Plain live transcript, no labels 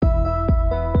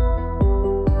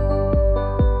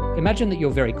imagine that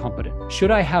you're very competent.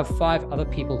 Should I have 5 other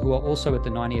people who are also at the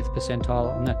 90th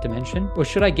percentile on that dimension? Or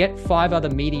should I get 5 other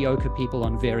mediocre people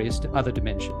on various other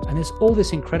dimensions? And there's all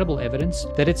this incredible evidence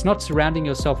that it's not surrounding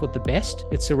yourself with the best,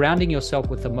 it's surrounding yourself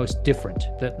with the most different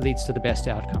that leads to the best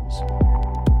outcomes.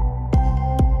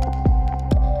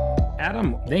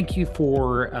 Adam, thank you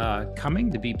for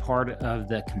coming to be part of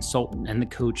the Consultant and the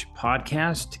Coach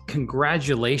podcast.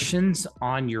 Congratulations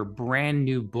on your brand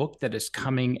new book that is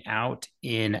coming out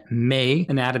in May,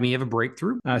 Anatomy of a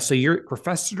Breakthrough. So you're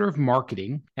professor of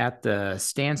marketing at the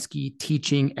Stansky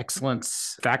Teaching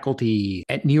Excellence faculty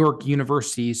at New York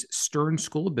University's Stern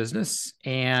School of Business.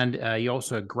 And you're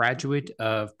also a graduate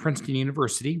of Princeton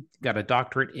University, got a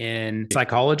doctorate in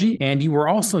psychology. And you were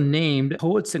also named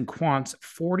Poets and Quants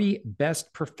 40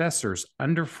 Best Professors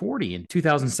Under 40 in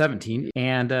 2017,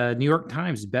 and New York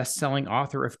Times best-selling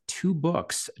author of 2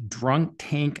 books, Drunk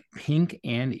Tank, Pink,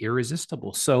 and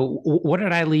Irresistible. So what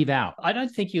did I leave out? I don't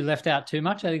think you left out too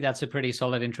much. I think that's a pretty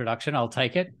solid introduction. I'll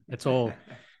take it. It's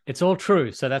all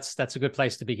true. So that's a good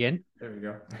place to begin. There we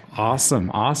go.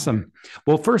 Awesome.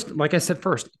 Well, first, like I said,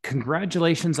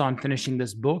 congratulations on finishing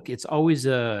this book. It's always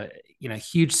a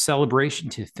huge celebration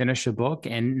to finish a book,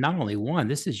 and not only one.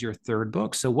 This is your 3rd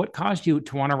book. So, what caused you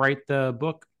to want to write the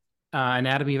book,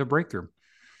 Anatomy of a Breakthrough?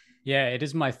 Yeah, it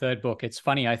is my 3rd book. It's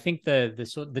funny. I think the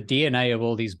DNA of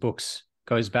all these books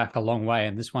goes back a long way,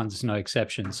 and this one's no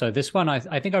exception. So, this one,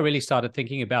 I think I really started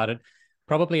thinking about it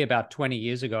probably about 20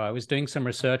 years ago. I was doing some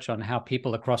research on how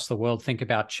people across the world think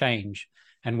about change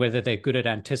and whether they're good at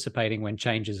anticipating when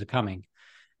changes are coming.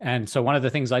 And so one of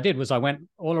the things I did was I went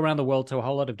all around the world to a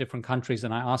whole lot of different countries,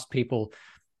 and I asked people,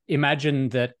 imagine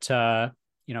that,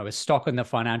 a stock in the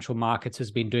financial markets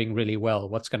has been doing really well.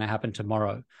 What's going to happen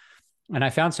tomorrow? And I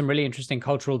found some really interesting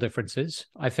cultural differences.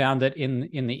 I found that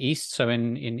in the East, so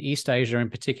in East Asia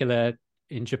in particular,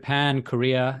 in Japan,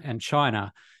 Korea, and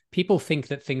China, people think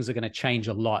that things are going to change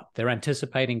a lot. They're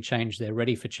anticipating change, they're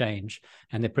ready for change,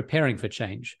 and they're preparing for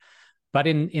change. But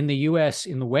in the US,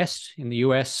 in the West, in the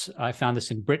US, I found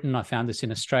this in Britain, I found this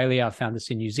in Australia, I found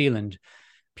this in New Zealand.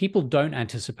 People don't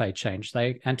anticipate change.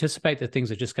 They anticipate that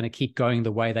things are just going to keep going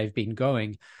the way they've been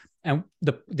going. And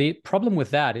the problem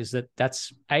with that is that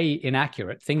that's A,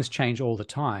 inaccurate. Things change all the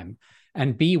time.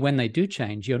 And B, when they do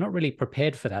change, you're not really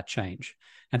prepared for that change.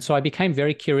 And so I became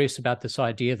very curious about this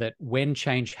idea that when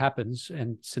change happens,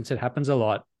 and since it happens a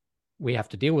lot, we have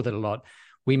to deal with it a lot,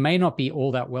 we may not be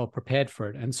all that well prepared for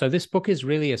it. And so this book is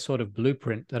really a sort of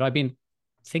blueprint that I've been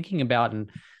thinking about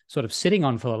and sort of sitting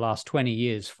on for the last 20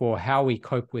 years for how we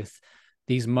cope with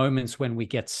these moments when we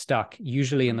get stuck,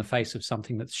 usually in the face of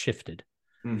something that's shifted.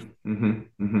 Mm-hmm,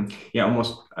 mm-hmm. Yeah,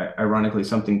 almost ironically,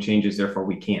 something changes, therefore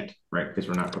we can't, right? Because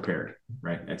we're not prepared,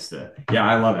 right?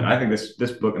 I love it. I think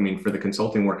this book, for the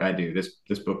consulting work I do,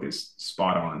 this book is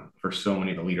spot on for so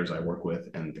many of the leaders I work with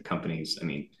and the companies.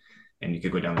 And you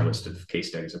could go down the list of case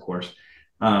studies, of course.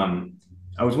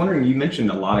 I was wondering, you mentioned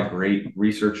a lot of great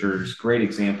researchers, great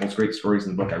examples, great stories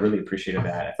in the book. I really appreciated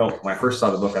that. I felt when I first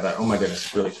saw the book, I thought, oh my goodness,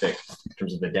 it's really thick in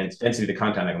terms of the density of the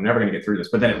content. I'm never going to get through this,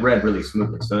 but then it read really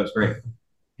smoothly. So that was great.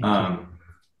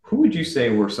 Who would you say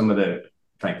were some of the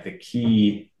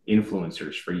key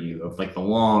influencers for you of the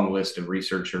long list of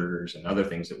researchers and other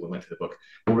things that went to the book?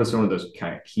 What were some of those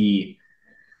kind of key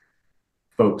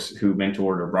folks who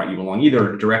mentored or brought you along,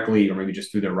 either directly or maybe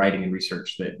just through their writing and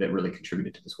research that really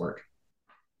contributed to this work?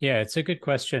 Yeah, it's a good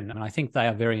question. And I think they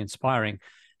are very inspiring.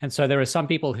 And so there are some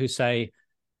people who say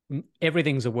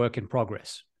everything's a work in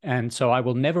progress. And so I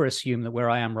will never assume that where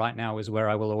I am right now is where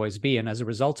I will always be. And as a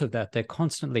result of that, they're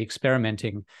constantly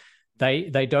experimenting.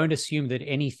 They don't assume that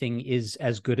anything is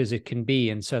as good as it can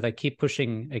be. And so they keep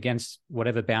pushing against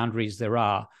whatever boundaries there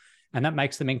are. And that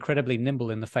makes them incredibly nimble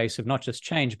in the face of not just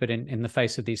change, but in the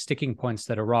face of these sticking points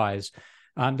that arise.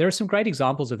 There are some great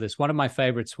examples of this. One of my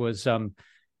favorites was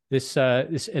this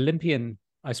Olympian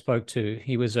I spoke to.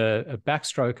 He was a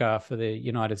backstroker for the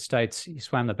United States. He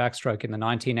swam the backstroke in the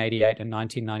 1988 and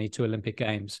 1992 Olympic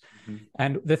Games. Mm-hmm.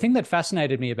 And the thing that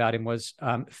fascinated me about him was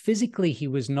physically, he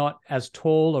was not as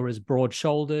tall or as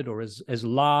broad-shouldered or as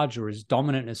large or as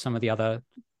dominant as some of the other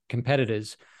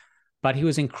competitors. But he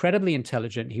was incredibly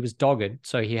intelligent. He was dogged,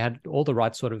 so he had all the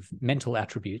right sort of mental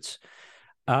attributes.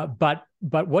 But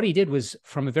what he did was,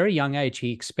 from a very young age,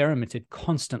 he experimented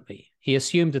constantly. He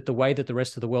assumed that the way that the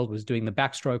rest of the world was doing the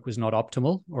backstroke was not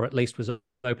optimal, or at least was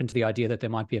open to the idea that there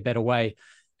might be a better way.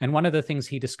 And one of the things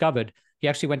he discovered, he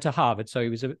actually went to Harvard, so he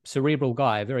was a cerebral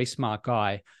guy, a very smart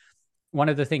guy. One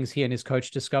of the things he and his coach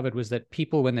discovered was that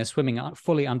people, when they're swimming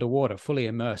fully underwater, fully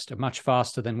immersed, are much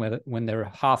faster than when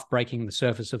they're half breaking the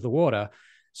surface of the water.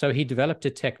 So he developed a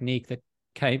technique that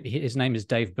his name is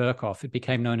Dave Burkhoff. It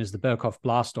became known as the Burkhoff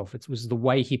Blast-Off. It was the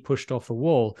way he pushed off the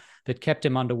wall that kept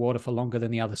him underwater for longer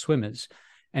than the other swimmers.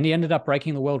 And he ended up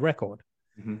breaking the world record.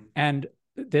 Mm-hmm. And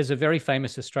there's a very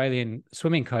famous Australian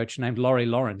swimming coach named Laurie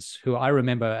Lawrence, who I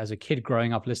remember as a kid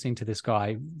growing up listening to this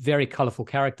guy, very colorful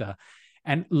character.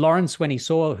 And Lawrence, when he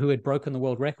saw who had broken the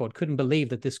world record, couldn't believe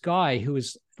that this guy, who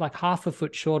was like half a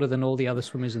foot shorter than all the other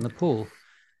swimmers in the pool,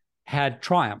 had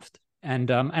triumphed.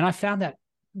 And I found that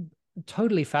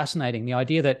totally fascinating. The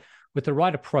idea that with the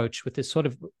right approach, with this sort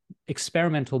of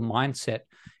experimental mindset,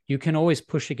 you can always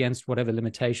push against whatever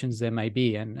limitations there may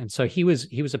be. And so he was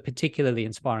a particularly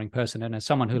inspiring person. And as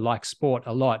someone who likes sport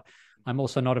a lot, I'm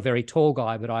also not a very tall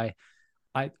guy, but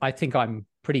I think I'm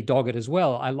pretty dogged as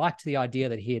well. I liked the idea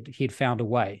that he'd found a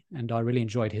way, and I really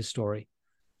enjoyed his story.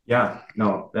 Yeah,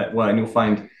 no, and you'll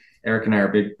find Eric and I are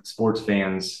big sports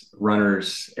fans,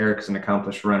 runners. Eric's an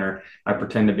accomplished runner. I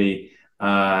pretend to be.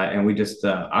 And we just,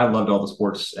 I loved all the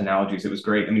sports analogies. It was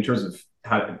great. I mean, in terms of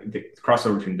how the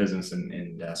crossover between business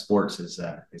and sports is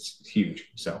huge.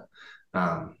 So,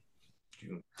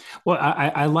 well,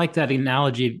 I like that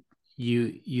analogy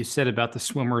you said about the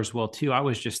swimmer as well too. I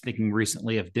was just thinking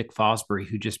recently of Dick Fosbury,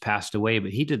 who just passed away,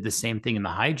 but he did the same thing in the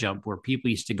high jump where people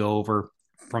used to go over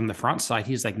from the front side.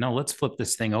 He's like, no, let's flip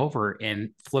this thing over, and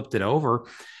flipped it over,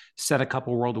 set a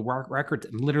couple world records,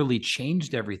 and literally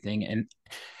changed everything. And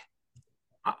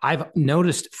I've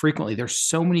noticed frequently there's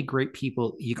so many great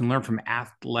people you can learn from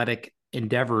athletic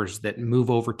endeavors that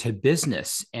move over to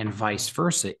business and vice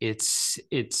versa.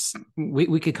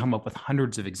 We could come up with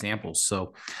hundreds of examples.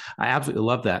 So I absolutely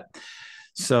love that.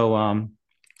 So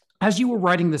as you were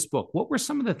writing this book, what were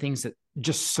some of the things that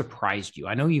just surprised you?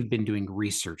 I know you've been doing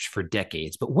research for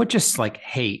decades, but what just like,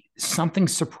 hey, something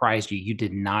surprised you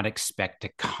did not expect to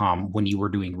come when you were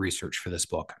doing research for this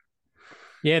book?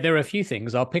 Yeah, there are a few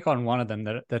things. I'll pick on one of them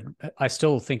that I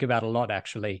still think about a lot,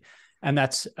 actually. And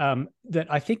that's that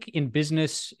I think in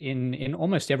business, in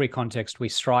almost every context, we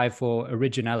strive for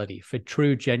originality, for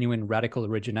true, genuine, radical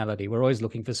originality. We're always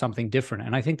looking for something different.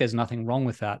 And I think there's nothing wrong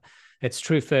with that. It's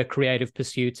true for creative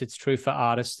pursuits. It's true for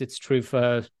artists. It's true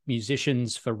for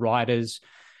musicians, for writers.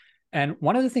 And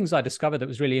one of the things I discovered that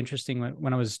was really interesting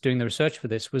when I was doing the research for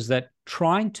this was that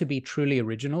trying to be truly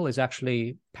original is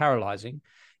actually paralyzing.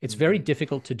 It's very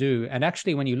difficult to do. And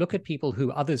actually, when you look at people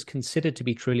who others consider to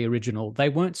be truly original, they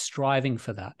weren't striving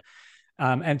for that.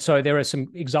 And so there are some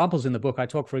examples in the book. I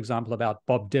talk, for example, about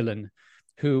Bob Dylan,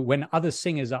 who, when other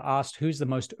singers are asked who's the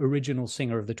most original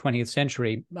singer of the 20th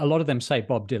century, a lot of them say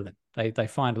Bob Dylan. They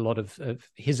find a lot of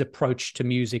his approach to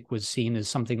music was seen as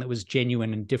something that was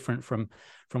genuine and different from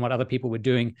what other people were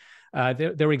doing.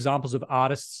 There are examples of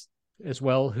artists as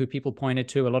well, who people pointed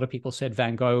to. A lot of people said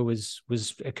Van Gogh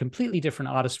was a completely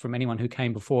different artist from anyone who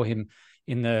came before him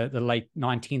in the late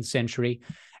 19th century.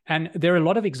 And there are a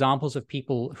lot of examples of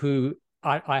people who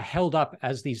I held up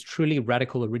as these truly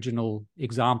radical, original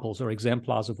examples or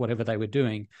exemplars of whatever they were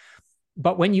doing.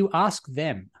 But when you ask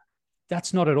them,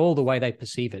 that's not at all the way they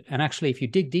perceive it. And actually, if you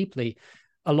dig deeply,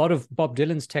 a lot of Bob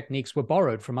Dylan's techniques were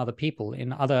borrowed from other people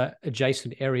in other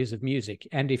adjacent areas of music.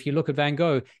 And if you look at Van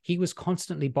Gogh, he was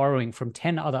constantly borrowing from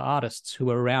 10 other artists who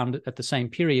were around at the same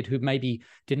period, who maybe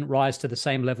didn't rise to the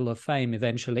same level of fame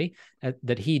eventually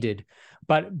that he did.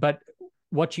 But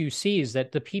what you see is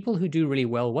that the people who do really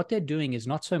well, what they're doing is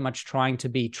not so much trying to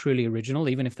be truly original,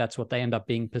 even if that's what they end up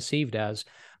being perceived as,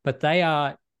 but they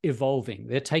are evolving.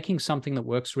 They're taking something that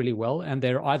works really well and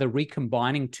they're either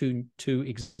recombining two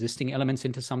existing elements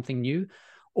into something new,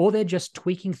 or they're just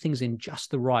tweaking things in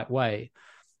just the right way.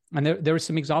 And there are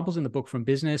some examples in the book from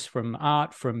business, from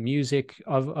art, from music,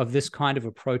 of this kind of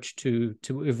approach to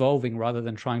evolving rather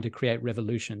than trying to create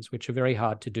revolutions, which are very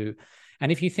hard to do.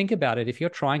 And if you think about it, if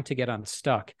you're trying to get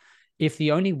unstuck, if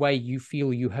the only way you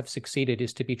feel you have succeeded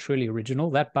is to be truly original,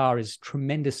 that bar is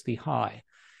tremendously high.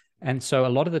 And so a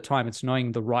lot of the time it's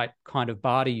knowing the right kind of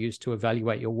bar to use to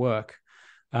evaluate your work.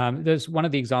 There's one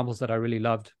of the examples that I really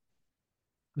loved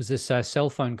was this cell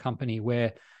phone company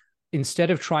where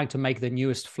instead of trying to make the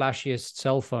newest, flashiest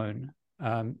cell phone,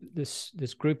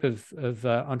 this group of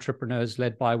entrepreneurs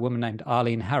led by a woman named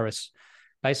Arlene Harris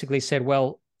basically said,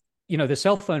 well, you know, the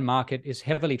cell phone market is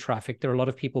heavily trafficked. There are a lot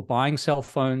of people buying cell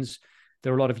phones.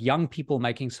 There are a lot of young people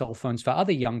making cell phones for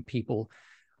other young people.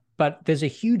 But there's a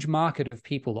huge market of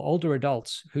people, older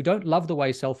adults, who don't love the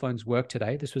way cell phones work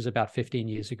today. This was about 15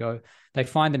 years ago. They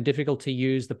find them difficult to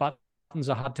use. The buttons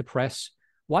are hard to press.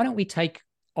 Why don't we take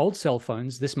old cell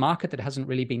phones, this market that hasn't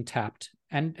really been tapped,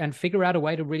 and figure out a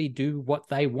way to really do what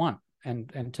they want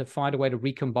and to find a way to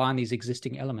recombine these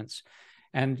existing elements?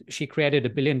 And she created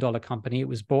 $1 billion company. It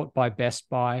was bought by Best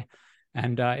Buy.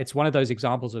 And it's one of those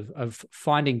examples of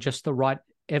finding just the right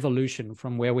evolution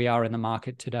from where we are in the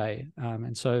market today.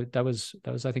 And so that was,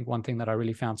 I think, one thing that I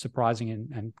really found surprising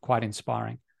and quite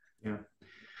inspiring. Yeah.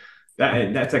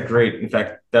 That's a great, in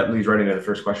fact, that leads right into the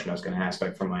first question I was going to ask,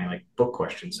 like from my book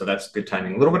question. So that's good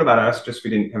timing. A little bit about us, just we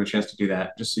didn't have a chance to do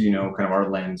that, just so you know, kind of our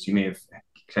lens. You may have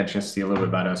had a chance to see a little bit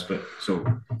about us, but so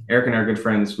Eric and I are good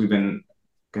friends. We've been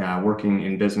working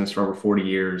in business for over 40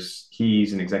 years.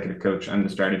 He's an executive coach. I'm the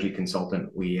strategy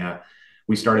consultant.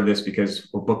 We started this because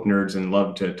we're book nerds and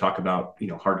love to talk about,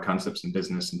 hard concepts in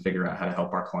business and figure out how to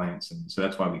help our clients. And so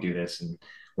that's why we do this. And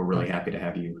we're really happy to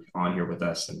have you on here with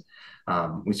us. And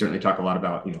we certainly talk a lot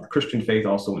about, our Christian faith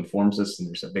also informs us. And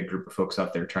there's a big group of folks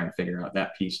out there trying to figure out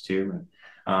that piece too.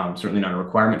 And certainly not a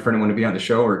requirement for anyone to be on the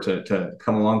show or to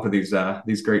come along for these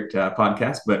great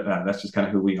podcasts, but that's just kind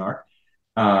of who we are.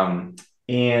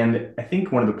 And I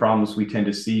think one of the problems we tend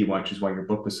to see, which is why your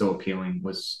book was so appealing,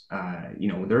 was,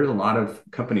 there's a lot of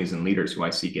companies and leaders who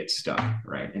I see get stuck,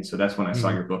 right? And so that's when I saw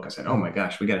your book, I said, oh my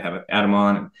gosh, we got to have Adam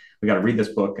on, and we got to read this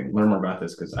book and learn more about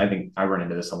this, because I think I run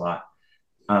into this a lot.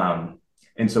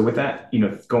 And so with that,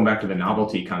 going back to the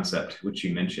novelty concept, which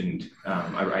you mentioned,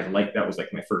 I like, that was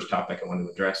like my first topic I wanted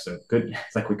to address. So good.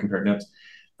 It's like we compared notes.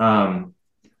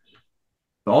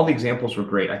 All the examples were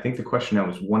great. I think the question I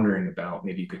was wondering about,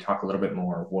 maybe you could talk a little bit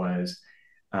more, was,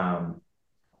 I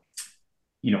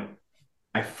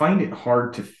find it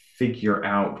hard to figure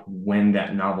out when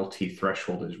that novelty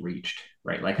threshold is reached,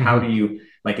 right? Like, how do you,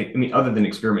 other than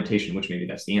experimentation, which maybe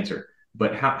that's the answer,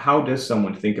 but how does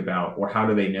someone think about, or how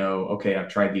do they know, okay, I've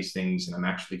tried these things and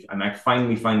I'm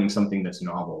finally finding something that's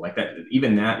novel, like that?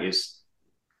 Even that is,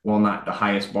 well, not the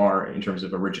highest bar in terms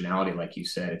of originality, like you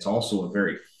said. It's also a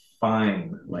very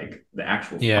fine, like the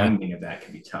actual finding of that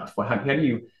can be tough. Well, how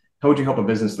would you help a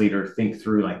business leader think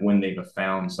through, like, when they've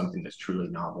found something that's truly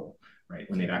novel, right?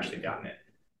 When they've actually gotten it.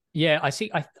 Yeah, I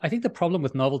see. I think the problem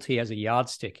with novelty as a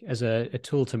yardstick, as a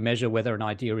tool to measure whether an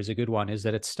idea is a good one, is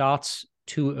that it starts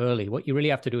too early. What you really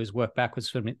have to do is work backwards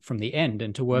from the end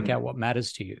and to work out what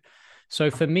matters to you.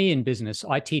 So for me in business,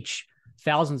 I teach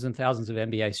thousands and thousands of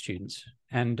MBA students,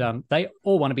 and they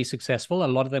all want to be successful. A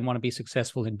lot of them want to be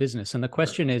successful in business. And the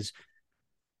question is,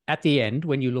 at the end,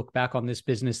 when you look back on this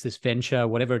business, this venture,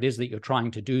 whatever it is that you're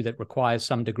trying to do that requires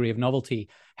some degree of novelty,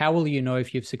 how will you know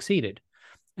if you've succeeded?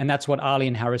 And that's what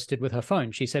Arlene Harris did with her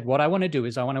phone. She said, what I want to do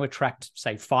is I want to attract,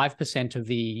 say, 5% of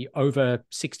the over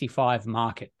 65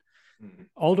 market,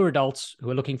 older adults who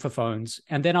are looking for phones,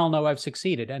 and then I'll know I've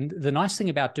succeeded. And the nice thing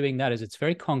about doing that is it's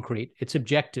very concrete, it's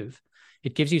objective.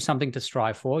 It gives you something to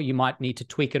strive for. You might need to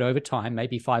tweak it over time.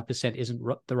 Maybe 5% isn't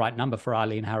the right number for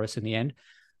Arlene Harris in the end.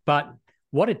 But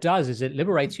what it does is it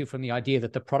liberates you from the idea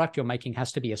that the product you're making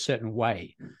has to be a certain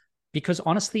way. Because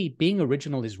honestly, being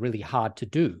original is really hard to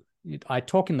do. I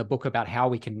talk in the book about how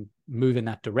we can move in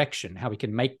that direction, how we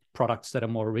can make products that are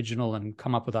more original and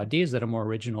come up with ideas that are more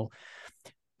original.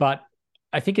 But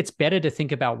I think it's better to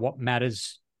think about what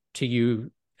matters to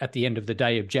you at the end of the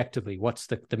day objectively. What's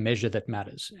the measure that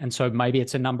matters? And so maybe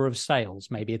it's a number of sales,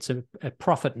 maybe it's a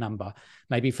profit number,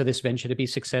 maybe for this venture to be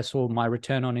successful, my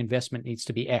return on investment needs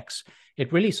to be X.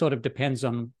 It really sort of depends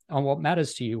on what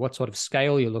matters to you, what sort of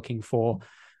scale you're looking for,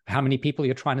 how many people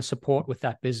you're trying to support with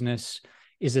that business.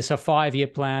 Is this a 5-year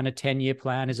plan, a 10-year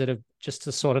plan? Is it just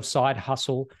a sort of side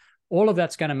hustle? All of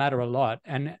that's going to matter a lot.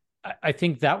 And I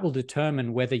think that will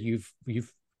determine whether you've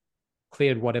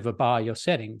cleared whatever bar you're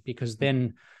setting, because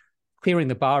then clearing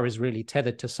the bar is really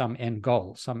tethered to some end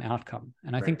goal, some outcome.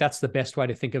 And I think that's the best way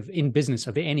to think of, in business,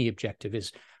 of any objective,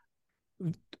 is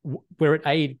we're at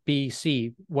A, B,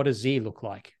 C, what does Z look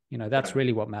like? That's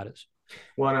really what matters.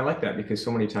 Well, and I like that, because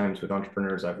so many times with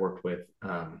entrepreneurs I've worked with,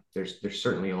 there's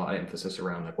certainly a lot of emphasis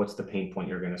around, like, what's the pain point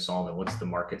you're going to solve and what's the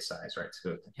market size, right?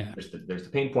 So there's the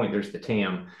pain point, there's the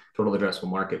TAM, total addressable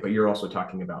market, but you're also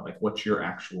talking about, like, what's your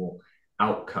actual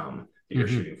outcome that you're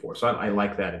shooting for. So I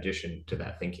like that addition to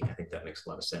that thinking. I think that makes a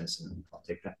lot of sense, and I'll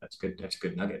take that. That's good. That's a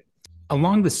good nugget.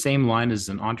 Along the same line as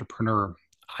an entrepreneur,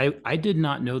 I did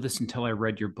not know this until I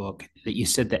read your book, that you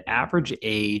said the average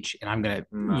age, and I'm going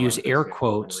to use air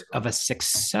quotes, of a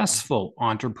successful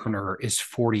entrepreneur is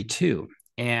 42.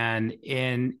 And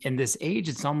in this age,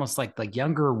 it's almost like the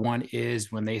younger one is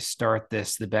when they start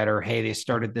this, the better. Hey, they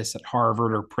started this at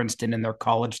Harvard or Princeton in their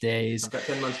college days. I've got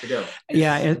 10 months to go.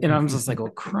 Yeah. And I'm just like, well,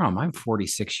 crumb, I'm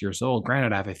 46 years old.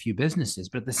 Granted, I have a few businesses,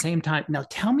 but at the same time, now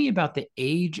tell me about the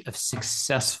age of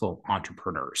successful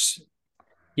entrepreneurs.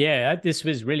 Yeah, this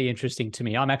was really interesting to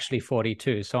me. I'm actually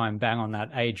 42, so I'm bang on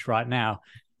that age right now.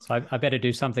 So I better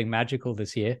do something magical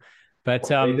this year. But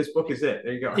hey, this book is it.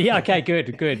 There you go. Yeah. Okay.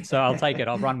 Good. So I'll take it.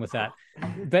 I'll run with that.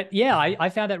 But yeah, I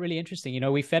found that really interesting.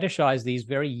 We fetishize these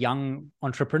very young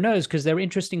entrepreneurs because they're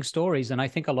interesting stories. And I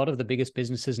think a lot of the biggest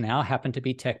businesses now happen to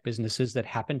be tech businesses that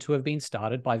happen to have been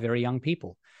started by very young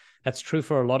people. That's true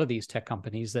for a lot of these tech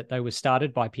companies, that they were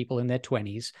started by people in their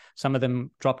 20s. Some of them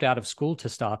dropped out of school to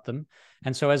start them.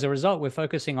 And so as a result, we're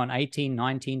focusing on 18,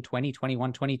 19, 20,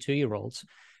 21, 22-year-olds.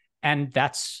 And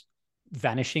that's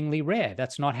vanishingly rare.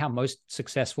 That's not how most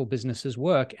successful businesses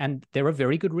work. And there are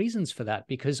very good reasons for that,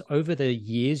 because over the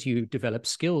years, you develop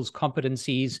skills,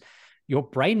 competencies, your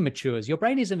brain matures. Your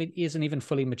brain isn't even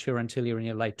fully mature until you're in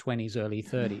your late 20s, early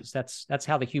 30s. That's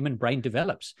how the human brain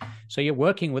develops. So you're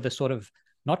working with a sort of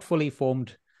not fully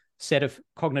formed set of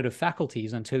cognitive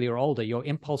faculties until you're older. Your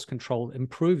impulse control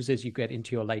improves as you get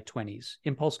into your late 20s.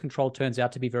 Impulse control turns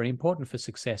out to be very important for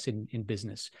success in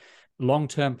business.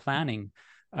 Long-term planning,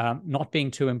 not being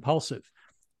too impulsive.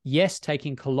 Yes,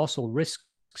 taking colossal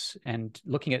risks and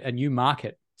looking at a new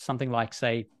market, something like,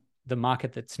 say, the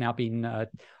market that's now been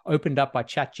opened up by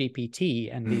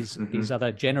ChatGPT and these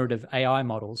other generative AI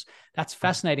models. That's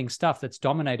fascinating stuff that's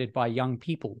dominated by young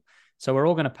people. So we're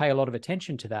all going to pay a lot of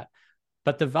attention to that.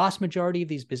 But the vast majority of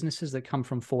these businesses that come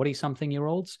from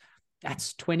 40-something-year-olds,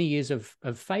 that's 20 years of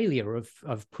failure,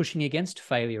 of pushing against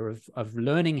failure, of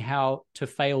learning how to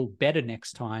fail better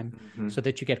next time so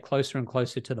that you get closer and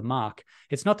closer to the mark.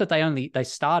 It's not that they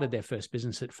started their first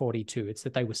business at 42. It's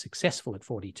that they were successful at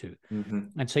 42.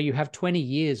 And so you have 20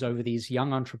 years over these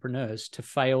young entrepreneurs to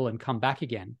fail and come back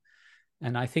again.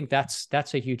 And I think that's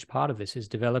a huge part of this, is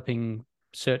developing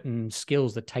certain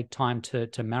skills that take time to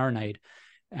marinate.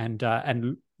 And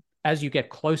as you get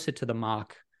closer to the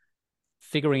mark,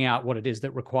 figuring out what it is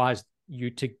that requires you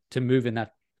to move in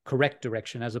that correct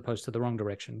direction as opposed to the wrong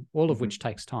direction, all of which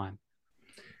takes time.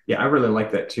 Yeah, I really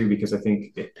like that too, because I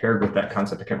think it paired with that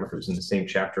concept, I can't remember if it was in the same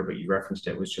chapter, but you referenced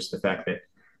it, was just the fact that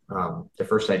the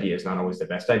first idea is not always the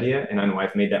best idea. And I know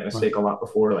I've made that mistake a lot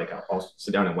before. Like I'll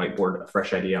sit down and whiteboard a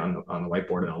fresh idea on the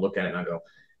whiteboard, and I'll look at it and I'll go,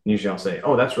 and usually I'll say,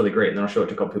 oh, that's really great. And then I'll show it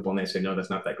to a couple people and they say, no, that's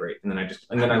not that great. And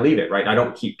then I leave it, right? I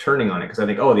don't keep turning on it because I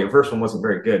think, oh, the first one wasn't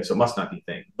very good, so it must not be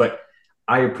a thing. But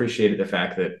I appreciated the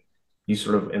fact that you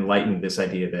sort of enlightened this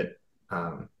idea that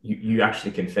you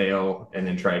actually can fail and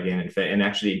then try again and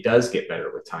actually it does get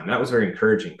better with time. That was very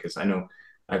encouraging, because I know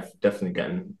I've definitely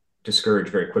gotten discouraged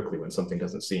very quickly when something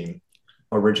doesn't seem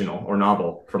original or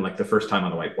novel from like the first time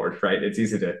on the whiteboard, right? It's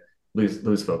easy to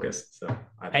lose focus. So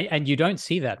and you don't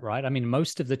see that, right? I mean,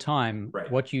 most of the time,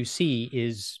 what you see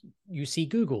is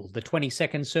Google, the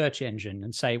 20-second search engine,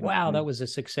 and say, wow, that was a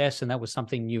success and that was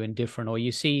something new and different. Or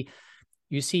you see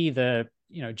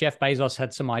Jeff Bezos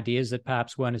had some ideas that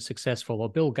perhaps weren't as successful, or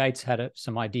Bill Gates had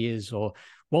some ideas, or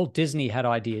Walt Disney had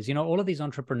ideas. All of these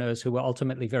entrepreneurs who were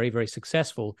ultimately very, very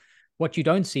successful. What you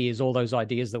don't see is all those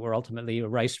ideas that were ultimately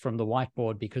erased from the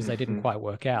whiteboard because they didn't quite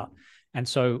work out. And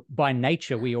so by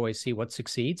nature, we always see what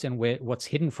succeeds, and what's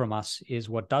hidden from us is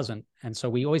what doesn't. And so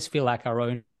we always feel like our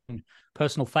own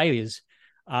personal failures,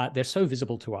 they're so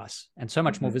visible to us, and so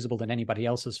much more visible than anybody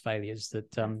else's failures,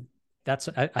 that that's,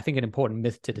 I think, an important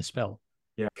myth to dispel.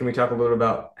 Yeah. Can we talk a little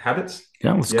about habits?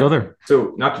 Yeah, let's go there.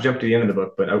 So not to jump to the end of the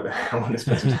book, but I want to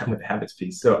spend some time with the habits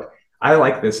piece. So I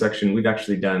like this section. We've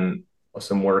actually done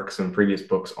some previous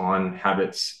books on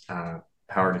habits,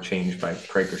 Power to Change by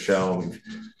Craig Groeschel.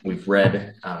 We've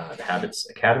read The Habits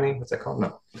Academy. What's that called?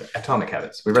 No, Atomic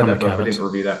Habits. We read that book. We didn't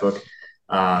review that book.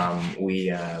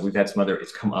 We've had some other,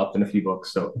 it's come up in a few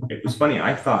books. So it was funny.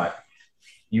 I thought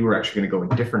you were actually going to go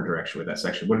in a different direction with that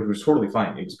section, but it was totally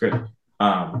fine. It was good.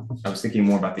 I was thinking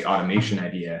more about the automation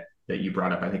idea that you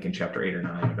brought up, I think in chapter 8 or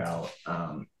 9, about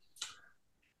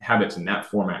habits in that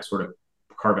format, sort of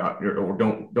carve out or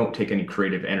don't take any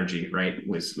creative energy, right?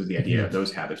 Was the idea of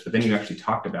those habits. But then you actually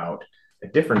talked about a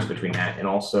difference between that. And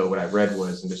also what I read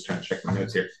was, I'm just trying to check my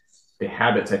notes here, the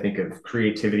habits, I think, of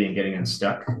creativity and getting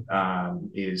unstuck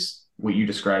is what you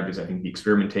described as, I think, the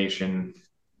experimentation,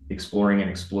 exploring and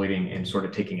exploiting, and sort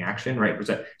of taking action, right? Was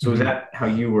that how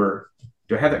you were?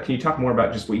 Do I have that? Can you talk more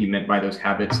about just what you meant by those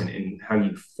habits and how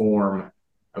you form,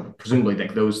 presumably,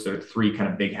 like those are the three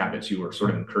kind of big habits you were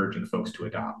sort of encouraging folks to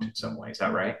adopt in some way? Is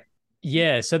that right?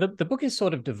 Yeah. So the book is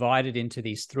sort of divided into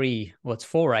these it's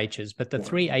 4 H's, but the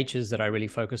 3 H's that I really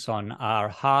focus on are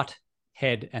heart,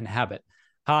 head, and habit.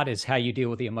 Heart is how you deal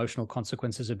with the emotional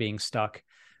consequences of being stuck.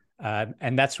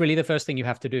 And that's really the first thing you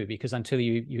have to do, because until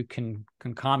you can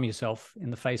calm yourself in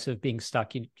the face of being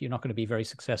stuck, you're not going to be very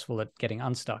successful at getting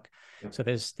unstuck. So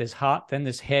there's heart, then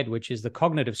there's head, which is the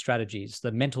cognitive strategies,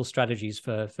 the mental strategies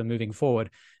for moving forward.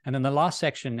 And then the last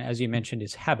section, as you mentioned,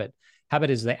 is habit.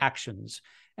 Habit is the actions.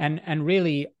 And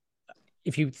really,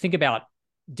 if you think about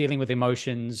dealing with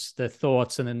emotions, the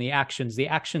thoughts, and then the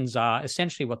actions are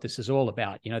essentially what this is all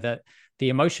about. That the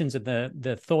emotions and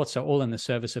the thoughts are all in the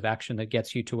service of action that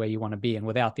gets you to where you want to be. And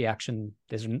without the action,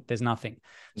 there's nothing.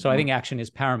 So I think action is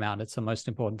paramount. It's the most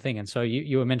important thing. And so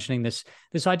you were mentioning this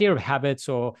idea of habits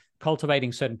or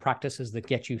cultivating certain practices that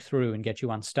get you through and get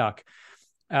you unstuck.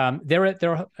 There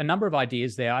are a number of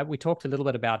ideas there. We talked a little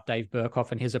bit about Dave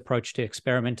Burkhoff and his approach to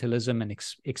experimentalism and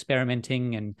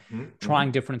experimenting and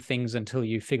trying different things until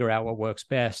you figure out what works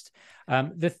best.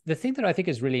 The thing that I think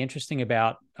is really interesting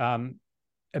about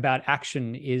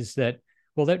action is that,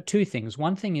 well, there are two things.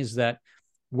 One thing is that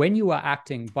when you are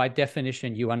acting, by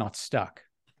definition, you are not stuck,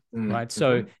 right?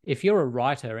 So if you're a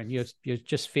writer and you're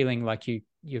just feeling like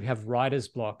you have writer's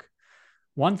block,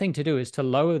 one thing to do is to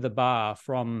lower the bar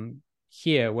from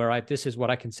here, where this is what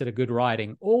I consider good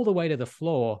writing, all the way to the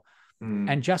floor,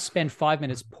 and just spend 5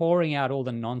 minutes pouring out all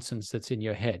the nonsense that's in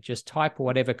your head. Just type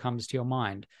whatever comes to your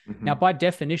mind. Now, by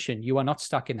definition, you are not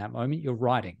stuck in that moment. You're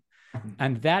writing.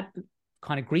 And that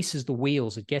kind of greases the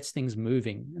wheels. It gets things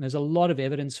moving. And there's a lot of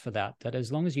evidence for that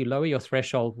as long as you lower your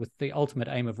threshold with the ultimate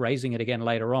aim of raising it again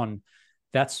later on,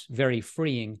 that's very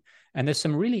freeing. And there's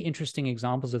some really interesting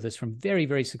examples of this from very,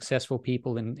 very successful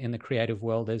people in the creative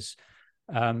world. There's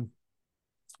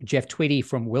Jeff Tweedy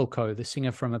from Wilco, the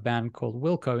singer from a band called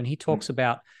Wilco, and he talks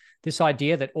about this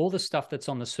idea that all the stuff that's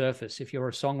on the surface, if you're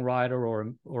a songwriter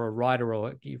or a writer,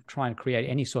 or you try and create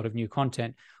any sort of new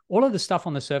content, all of the stuff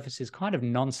on the surface is kind of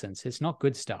nonsense. It's not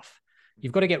good stuff.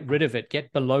 You've got to get rid of it,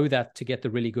 get below that to get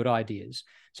the really good ideas.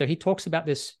 So he talks about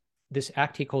this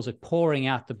act, he calls it pouring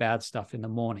out the bad stuff in the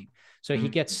morning. So he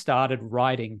gets started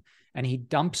writing and he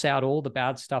dumps out all the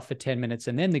bad stuff for 10 minutes,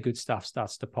 and then the good stuff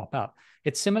starts to pop up.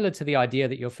 It's similar to the idea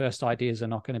that your first ideas are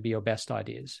not going to be your best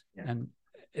ideas. Yeah. And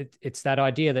it's that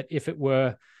idea that if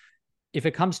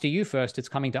it comes to you first, it's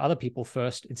coming to other people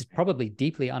first. It's probably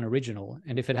deeply unoriginal.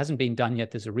 And if it hasn't been done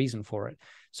yet, there's a reason for it.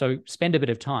 So spend a bit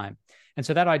of time. And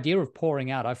so that idea of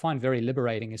pouring out, I find very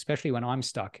liberating, especially when I'm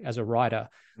stuck as a writer.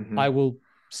 I will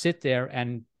sit there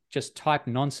and just type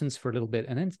nonsense for a little bit,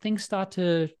 and then things start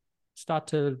to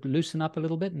loosen up a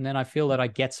little bit, and then I feel that I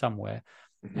get somewhere.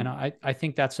 And I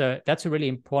think that's a really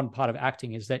important part of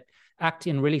acting, is that act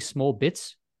in really small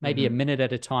bits, maybe a minute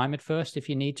at a time at first if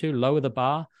you need to, lower the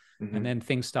bar, and then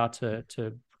things start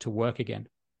to work again.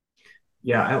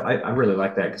 Yeah, I really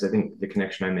like that, because I think the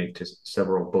connection I make to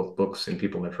both books and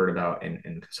people I've heard about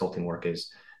in consulting work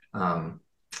is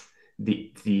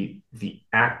the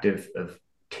act of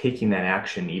taking that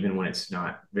action, even when it's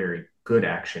not very good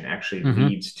action, actually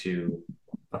leads to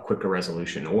a quicker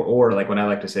resolution. Or like what I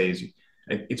like to say is,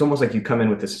 it's almost like you come in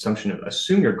with this assumption of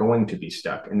assume you're going to be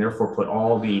stuck, and therefore put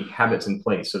all the habits in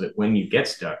place so that when you get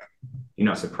stuck, you're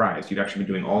not surprised. You'd actually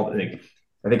be doing all the things.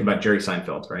 I think about Jerry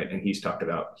Seinfeld, right? And he's talked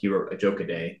about, he wrote a joke a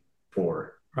day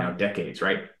for now decades,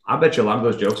 right? I bet you a lot of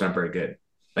those jokes aren't very good.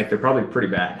 Like, they're probably pretty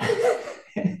bad,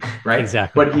 right?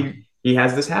 Exactly. But he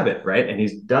has this habit, right? And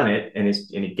he's done it, and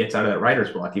he gets out of that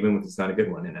writer's block, even if it's not a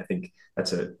good one. And I think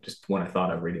that's just one I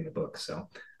thought of reading the book. So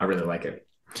I really like it.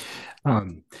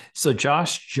 So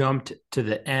Josh jumped to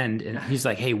the end, and he's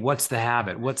like, "Hey, what's the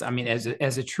habit?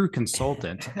 As a true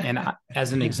consultant and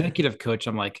as an executive coach,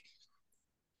 I'm like,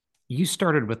 you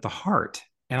started with the heart.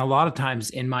 And a lot of times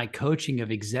in my coaching of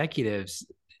executives,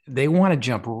 they want to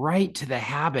jump right to the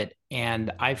habit.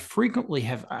 And I frequently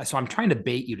so I'm trying to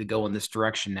bait you to go in this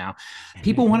direction now.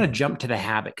 People want to jump to the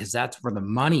habit because that's where the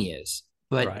money is.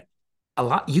 But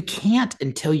you can't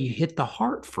until you hit the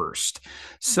heart first.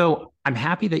 So I'm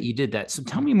happy that you did that. So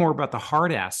tell me more about the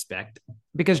heart aspect,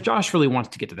 because Josh really wants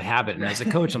to get to the habit. And as a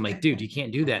coach, I'm like, dude, you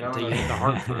can't do that until you hit the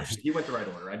heart first. You went the right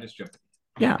order. I just jumped.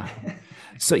 Yeah.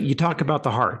 So you talk about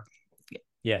the heart.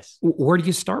 Yes. Where do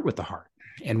you start with the heart,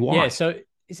 and why? Yeah. So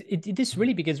this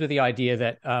really begins with the idea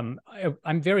that I'm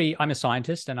a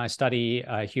scientist, and I study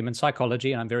human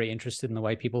psychology, and I'm very interested in the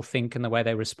way people think and the way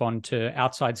they respond to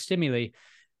outside stimuli.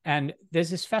 And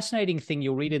there's this fascinating thing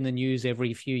you'll read in the news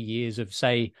every few years of,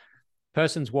 say,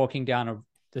 persons walking down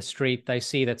the street, they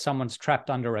see that someone's trapped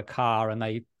under a car, and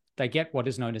they get what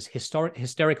is known as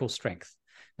hysterical strength.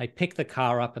 They pick the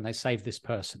car up and they save this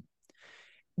person.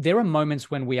 There are moments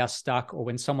when we are stuck, or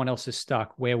when someone else is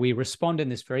stuck, where we respond in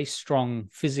this very strong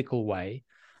physical way.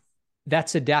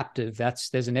 That's adaptive.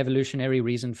 There's an evolutionary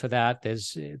reason for that.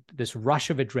 There's this rush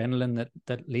of adrenaline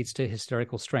that leads to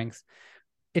hysterical strength.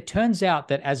 It turns out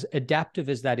that as adaptive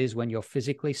as that is when you're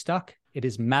physically stuck, it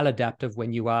is maladaptive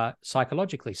when you are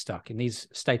psychologically stuck in these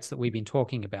states that we've been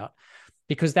talking about.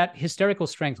 Because that hysterical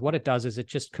strength, what it does is it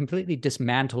just completely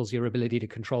dismantles your ability to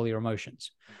control your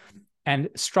emotions. And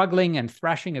struggling and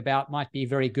thrashing about might be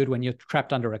very good when you're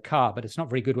trapped under a car, but it's not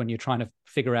very good when you're trying to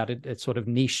figure out a sort of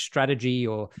niche strategy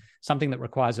or something that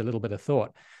requires a little bit of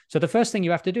thought. So the first thing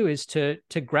you have to do is to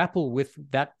grapple with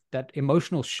that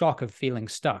emotional shock of feeling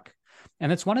stuck.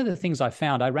 And it's one of the things I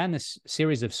found. I ran this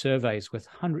series of surveys with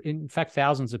in fact,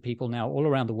 thousands of people now all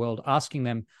around the world, asking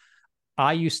them,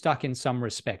 are you stuck in some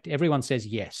respect? Everyone says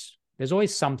yes. There's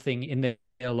always something in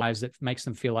their lives that makes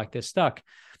them feel like they're stuck.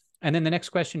 And then the next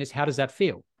question is, how does that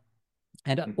feel?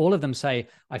 And all of them say,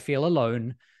 I feel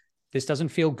alone. This doesn't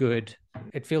feel good.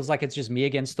 It feels like it's just me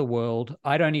against the world.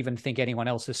 I don't even think anyone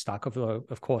else is stuck, although,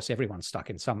 of course, everyone's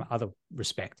stuck in some other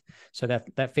respect. So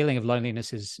that feeling of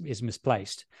loneliness is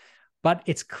misplaced. But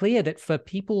it's clear that for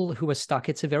people who are stuck,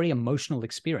 it's a very emotional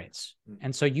experience.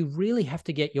 And so you really have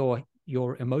to get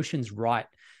your emotions right.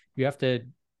 You have to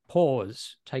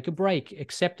pause, take a break,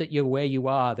 accept that you're where you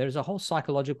are. There's a whole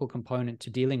psychological component to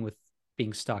dealing with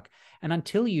being stuck. And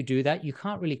until you do that, you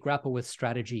can't really grapple with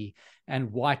strategy and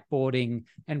whiteboarding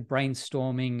and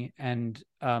brainstorming and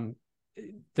the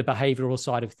behavioral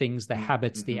side of things, the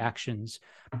habits, the actions.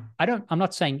 I'm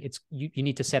not saying you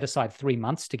need to set aside 3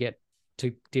 months to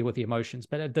deal with the emotions,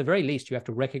 but at the very least, you have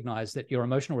to recognize that your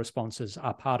emotional responses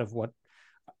are part of what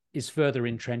is further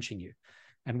entrenching you.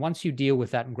 And once you deal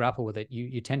with that and grapple with it,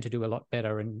 you tend to do a lot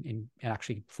better in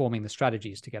actually forming the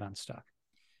strategies to get unstuck.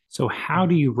 So how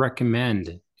do you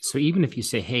recommend? So even if you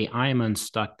say, hey, I am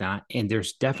unstuck now, and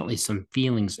there's definitely some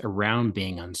feelings around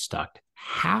being unstuck,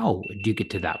 how do you get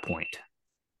to that point?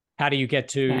 How do you get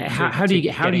to how do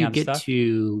you get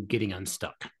to getting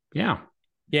unstuck? Yeah.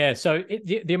 Yeah. So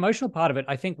the emotional part of it,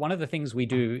 I think one of the things we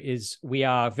do is we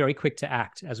are very quick to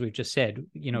act, as we've just said.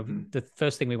 The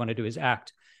first thing we want to do is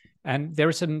act. And there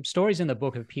are some stories in the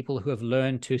book of people who have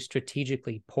learned to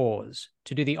strategically pause,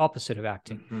 to do the opposite of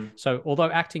acting. So although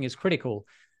acting is critical,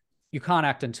 you can't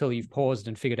act until you've paused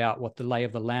and figured out what the lay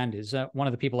of the land is. One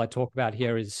of the people I talk about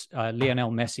here is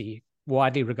Lionel Messi,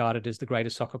 widely regarded as the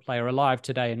greatest soccer player alive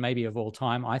today and maybe of all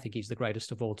time. I think he's the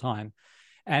greatest of all time.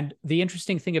 And the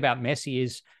interesting thing about Messi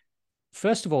is,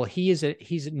 first of all, he's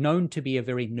known to be a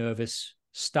very nervous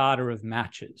starter of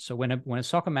matches. So when a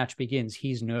soccer match begins,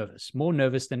 he's nervous, more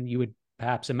nervous than you would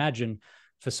perhaps imagine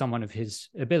for someone of his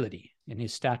ability and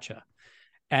his stature.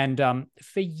 And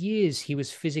for years, he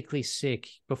was physically sick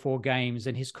before games,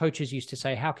 and his coaches used to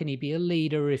say, how can he be a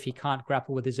leader if he can't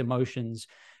grapple with his emotions?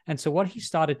 And so what he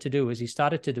started to do is he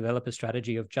started to develop a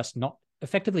strategy of just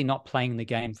effectively not playing the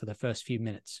game for the first few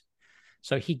minutes.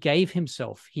 So he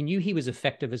knew he was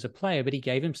effective as a player, but he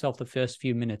gave himself the first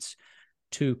few minutes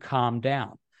to calm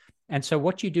down. And so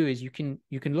what you do is you can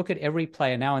look at every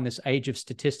player now in this age of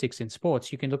statistics in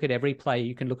sports. You can look at every player.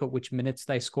 You can look at which minutes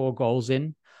they score goals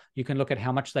in. You can look at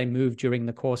how much they move during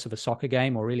the course of a soccer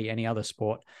game or really any other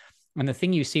sport. And the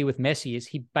thing you see with Messi is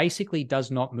he basically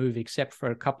does not move except for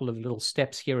a couple of little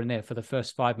steps here and there for the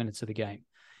first 5 minutes of the game.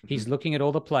 He's looking at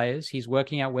all the players. He's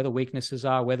working out where the weaknesses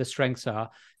are, where the strengths are.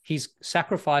 He's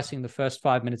sacrificing the first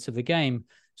 5 minutes of the game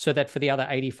so that for the other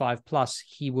 85 plus,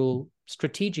 he will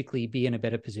strategically be in a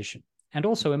better position and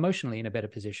also emotionally in a better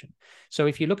position. So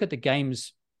if you look at the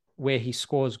games where he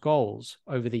scores goals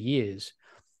over the years,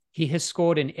 he has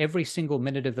scored in every single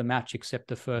minute of the match except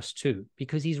the first two,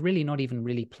 because he's really not even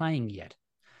really playing yet.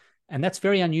 And that's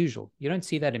very unusual. You don't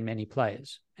see that in many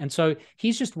players. And so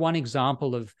he's just one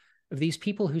example of these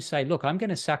people who say, look, I'm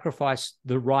going to sacrifice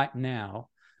the right now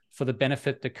for the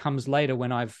benefit that comes later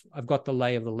when I've got the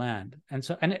lay of the land.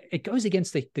 And it goes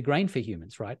against the grain for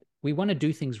humans, right? We want to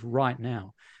do things right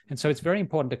now. And so it's very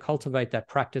important to cultivate that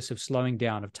practice of slowing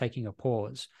down, of taking a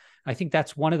pause. I think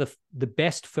that's one of the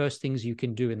best first things you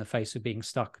can do in the face of being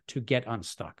stuck to get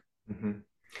unstuck. Mm-hmm.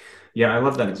 Yeah, I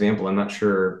love that example. I'm not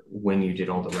sure when you did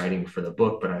all the writing for the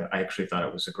book, but I actually thought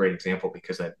it was a great example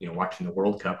because watching the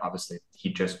World Cup, obviously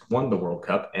he just won the World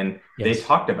Cup, and They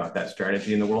talked about that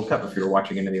strategy in the World Cup. If you were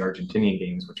watching into the Argentinian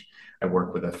games, which I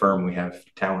work with a firm, we have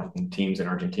talent and teams in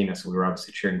Argentina, so we were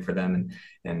obviously cheering for them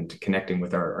and connecting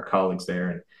with our colleagues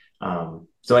there. And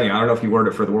so anyway, I don't know if you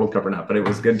worded it for the World Cup or not, but it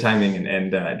was good timing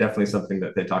and definitely something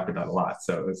that they talked about a lot.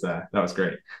 So it was that was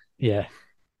great. Yeah.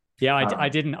 Yeah, I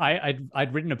didn't.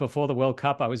 I'd written it before the World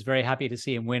Cup. I was very happy to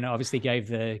see him win. Obviously, gave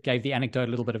the anecdote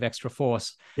a little bit of extra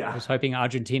force. Yeah. I was hoping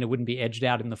Argentina wouldn't be edged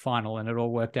out in the final, and it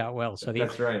all worked out well. So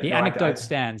that's right. The anecdote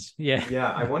stands. Yeah.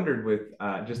 Yeah, I wondered with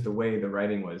just the way the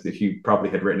writing was, if you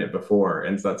probably had written it before,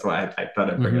 and so that's why I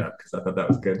thought I'd bring it up, because I thought that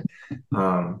was good.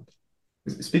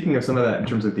 Speaking of some of that in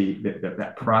terms of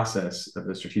that process of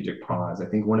the strategic pause, I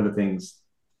think one of the things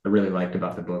I really liked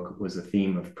about the book was the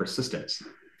theme of persistence.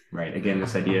 Right. Again,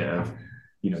 this idea of,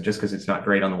 just because it's not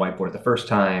great on the whiteboard the first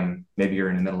time, maybe you're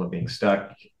in the middle of being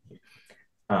stuck.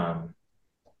 um,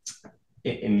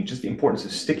 and just the importance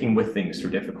of sticking with things through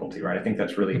difficulty, right? I think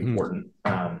that's really important.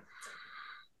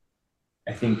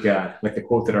 I think like the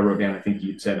quote that I wrote down, I think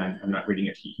you said, I'm not reading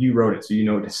it. You wrote it, so you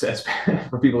know what it says.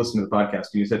 For people listening to the podcast,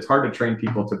 you said it's hard to train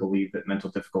people to believe that mental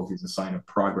difficulty is a sign of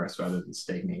progress rather than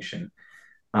stagnation.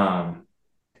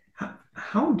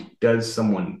 How does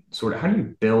someone how do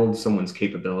you build someone's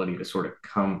capability to sort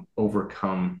of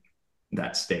overcome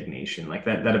that stagnation, like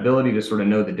that ability to sort of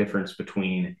know the difference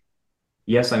between,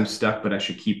 yes, I'm stuck, but I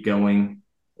should keep going,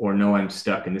 or no, I'm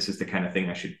stuck and this is the kind of thing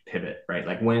I should pivot, right?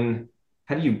 Like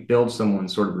how do you build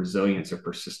someone's sort of resilience or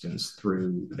persistence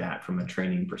through that from a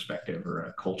training perspective or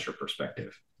a culture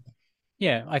perspective?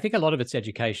 Yeah, I think a lot of it's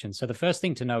education. So the first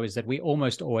thing to know is that we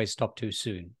almost always stop too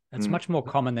soon. That's much more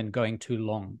common than going too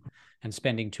long and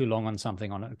spending too long on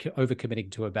something,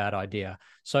 overcommitting to a bad idea.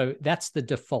 So that's the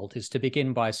default, is to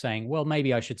begin by saying, well,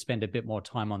 maybe I should spend a bit more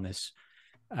time on this.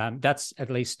 That's at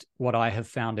least what I have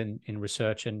found in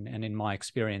research and in my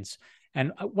experience.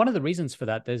 And one of the reasons for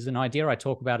that, there's an idea I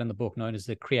talk about in the book known as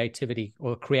the creativity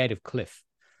or creative cliff.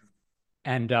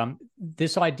 And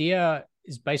this idea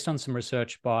is based on some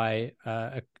research by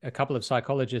a couple of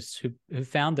psychologists who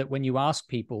found that when you ask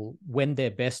people when their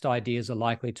best ideas are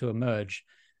likely to emerge,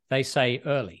 they say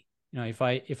early.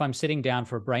 If I'm sitting down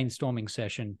for a brainstorming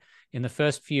session, in the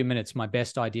first few minutes, my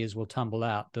best ideas will tumble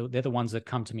out. They're the ones that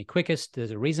come to me quickest.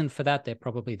 There's a reason for that. They're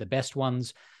probably the best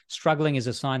ones. Struggling is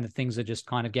a sign that things are just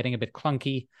kind of getting a bit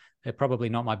clunky. They're probably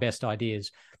not my best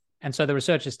ideas. And so the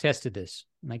researchers tested this.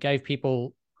 And they gave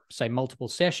people, say, multiple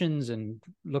sessions and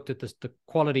looked at the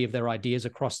quality of their ideas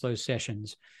across those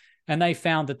sessions. And they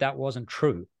found that that wasn't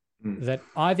true. That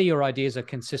either your ideas are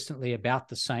consistently about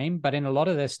the same, but in a lot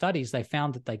of their studies, they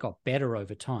found that they got better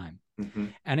over time.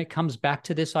 And it comes back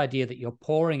to this idea that you're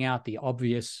pouring out the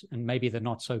obvious and maybe the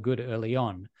not so good early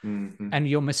on. And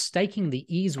you're mistaking the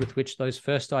ease with which those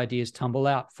first ideas tumble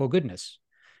out for goodness,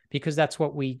 because that's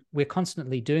what we're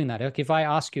constantly doing that. Like if I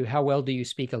ask you, how well do you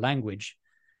speak a language?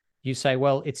 You say,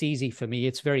 well, it's easy for me.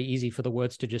 It's very easy for the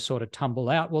words to just sort of tumble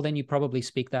out. Well, then you probably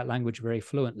speak that language very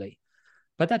fluently.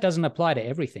 But that doesn't apply to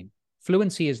everything.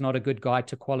 Fluency is not a good guide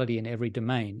to quality in every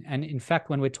domain. And in fact,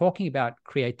 when we're talking about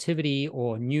creativity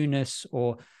or newness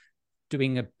or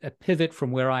doing a pivot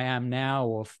from where I am now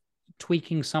or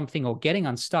tweaking something or getting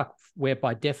unstuck, where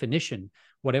by definition,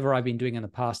 whatever I've been doing in the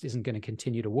past isn't going to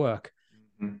continue to work,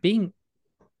 being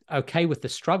okay with the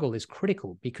struggle is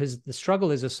critical, because the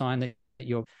struggle is a sign that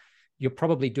you're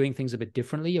probably doing things a bit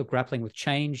differently. You're grappling with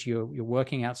change. You're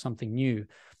working out something new.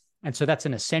 And so that's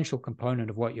an essential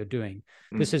component of what you're doing.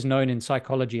 This is known in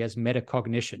psychology as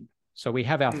metacognition. So we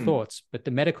have our thoughts, but the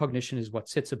metacognition is what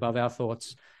sits above our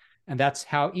thoughts. And that's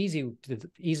how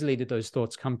easily did those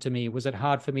thoughts come to me? Was it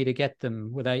hard for me to get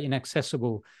them? Were they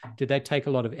inaccessible? Did they take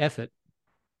a lot of effort?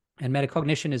 And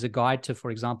metacognition is a guide to, for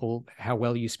example, how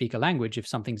well you speak a language if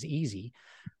something's easy,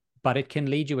 but it can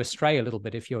lead you astray a little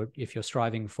bit if you're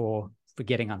striving for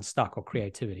getting unstuck or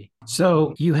creativity.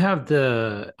 So you have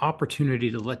the opportunity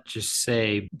to, let's just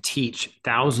say, teach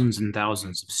thousands and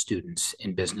thousands of students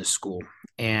in business school.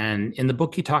 And in the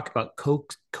book, you talk about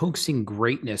coaxing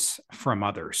greatness from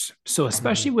others. So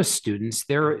especially with students,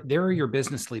 there are your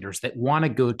business leaders that want to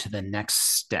go to the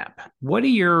next step. What's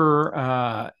your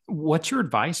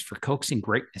advice for coaxing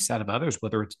greatness out of others,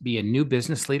 whether it be a new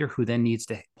business leader who then needs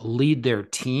to lead their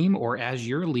team, or as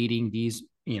you're leading these,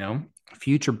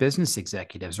 future business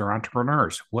executives or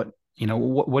entrepreneurs? What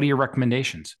are your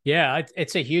recommendations? Yeah,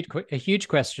 it's a huge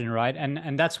question, right?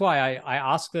 And that's why I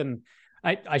ask them.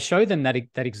 I show them that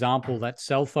example, that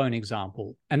cell phone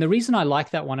example. And the reason I like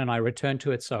that one and I return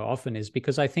to it so often is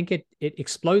because I think it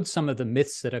explodes some of the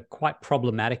myths that are quite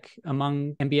problematic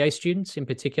among MBA students in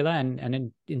particular,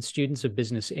 and in students of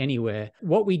business anywhere.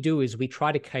 What we do is we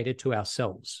try to cater to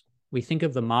ourselves. We think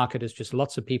of the market as just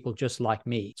lots of people just like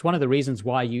me. It's one of the reasons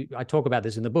why I talk about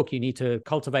this in the book. You need to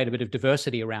cultivate a bit of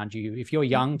diversity around you. If you're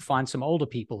young, find some older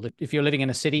people. If you're living in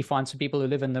a city, find some people who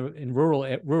live in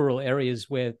rural areas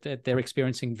where they're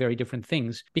experiencing very different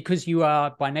things, because you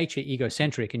are by nature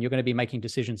egocentric and you're going to be making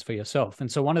decisions for yourself.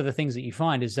 And so one of the things that you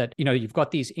find is that, you've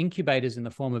got these incubators in the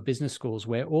form of business schools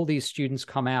where all these students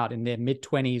come out in their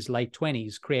mid-20s, late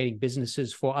 20s, creating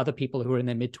businesses for other people who are in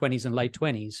their mid-20s and late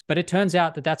 20s. But it turns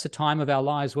out that that's a time of our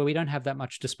lives where we don't have that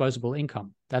much disposable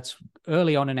income. That's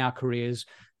early on in our careers.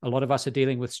 A lot of us are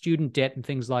dealing with student debt and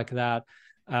things like that.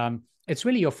 It's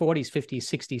really your 40s, 50s,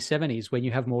 60s, 70s when you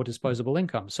have more disposable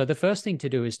income. So the first thing to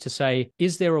do is to say,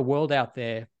 is there a world out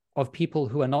there of people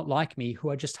who are not like me, who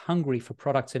are just hungry for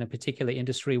products in a particular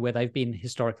industry where they've been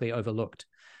historically overlooked?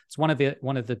 It's one of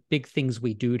the big things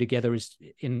we do together is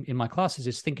in my classes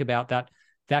is think about that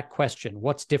that question,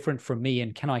 what's different from me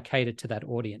and can I cater to that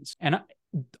audience? And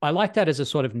I like that as a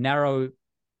sort of narrow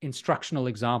instructional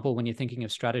example when you're thinking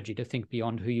of strategy, to think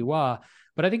beyond who you are.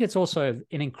 But I think it's also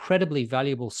an incredibly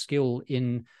valuable skill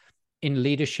in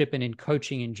leadership and in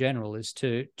coaching in general, is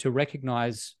to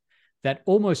recognize that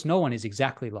almost no one is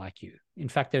exactly like you. In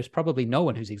fact, there's probably no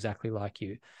one who's exactly like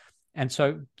you. And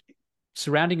so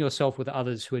surrounding yourself with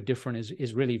others who are different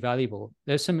is really valuable.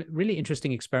 There's some really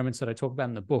interesting experiments that I talk about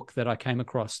in the book that I came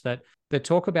across that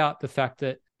talk about the fact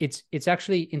that it's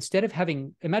actually, instead of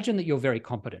imagine that you're very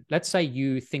competent. Let's say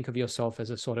you think of yourself as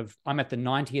a sort of, I'm at the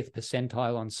 90th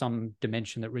percentile on some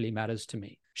dimension that really matters to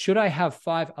me. Should I have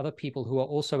 5 other people who are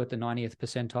also at the 90th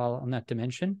percentile on that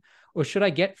dimension? Or should I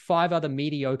get 5 other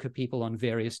mediocre people on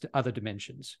various other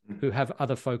dimensions who have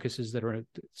other focuses that are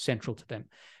central to them?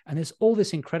 And there's all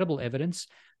this incredible evidence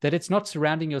that it's not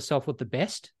surrounding yourself with the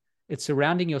best, it's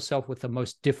surrounding yourself with the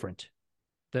most different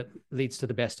that leads to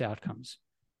the best outcomes.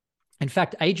 In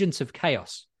fact, agents of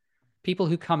chaos, people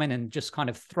who come in and just kind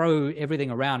of throw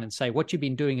everything around and say, what you've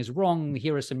been doing is wrong.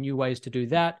 Here are some new ways to do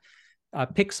that.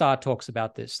 Pixar talks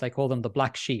about this. They call them the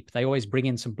black sheep. They always bring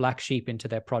in some black sheep into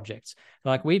their projects.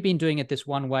 Like, we've been doing it this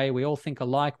one way. We all think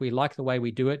alike. We like the way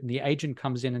we do it. And the agent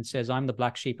comes in and says, I'm the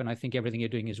black sheep, and I think everything you're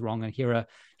doing is wrong. And here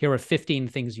are 15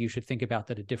 things you should think about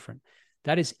that are different.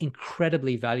 That is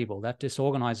incredibly valuable. That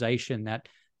disorganization, that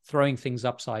throwing things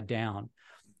upside down.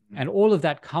 And all of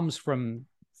that comes from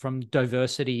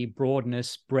diversity,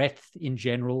 broadness, breadth in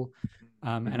general.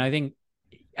 And I think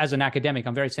as an academic,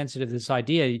 I'm very sensitive to this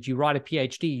idea. You write a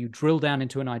PhD, you drill down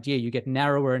into an idea, you get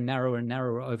narrower and narrower and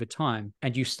narrower over time.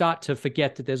 And you start to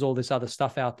forget that there's all this other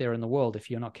stuff out there in the world if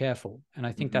you're not careful. And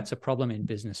I think that's a problem in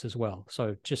business as well.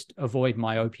 So just avoid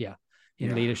myopia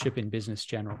in leadership, in business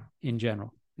in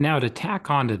general. Now, to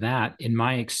tack on to that, in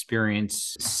my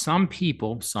experience, some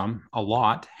people, a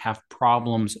lot, have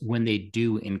problems when they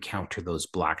do encounter those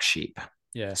black sheep.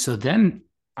 Yeah. So then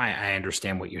I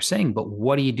understand what you're saying, but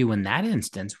what do you do in that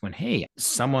instance when, hey,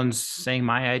 someone's saying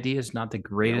my idea is not the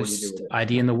greatest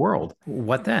idea in the world?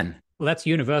 What then? Well, that's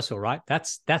universal, right?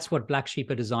 That's what black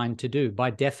sheep are designed to do. By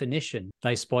definition,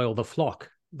 they spoil the flock.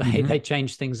 They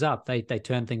change things up. They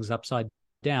turn things upside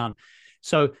down.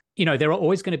 So, there are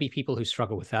always going to be people who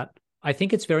struggle with that. I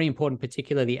think it's very important,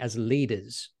 particularly as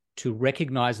leaders, to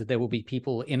recognize that there will be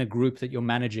people in a group that you're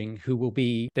managing who will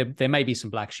be, there may be some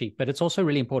black sheep, but it's also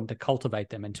really important to cultivate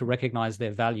them and to recognize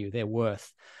their value, their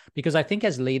worth. Because I think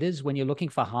as leaders, when you're looking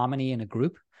for harmony in a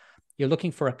group, you're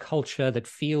looking for a culture that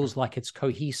feels like it's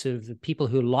cohesive, the people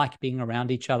who like being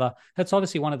around each other. That's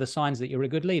obviously one of the signs that you're a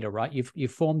good leader, right?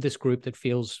 You've formed this group that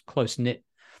feels close-knit.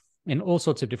 In all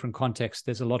sorts of different contexts,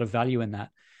 there's a lot of value in that.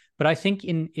 But I think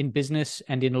in business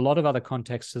and in a lot of other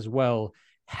contexts as well,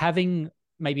 having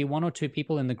maybe 1 or 2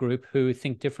 people in the group who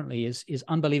think differently is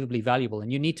unbelievably valuable.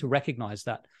 And you need to recognize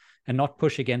that and not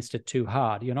push against it too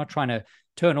hard. You're not trying to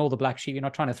turn all the black sheep. You're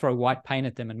not trying to throw white paint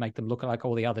at them and make them look like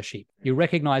all the other sheep. You're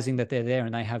recognizing that they're there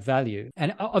and they have value.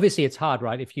 And obviously it's hard,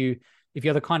 right? If you're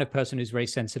the kind of person who's very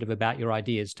sensitive about your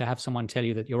ideas, to have someone tell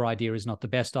you that your idea is not the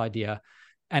best idea,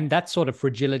 and that sort of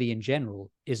fragility in general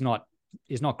is not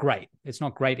great. It's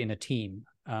not great in a team,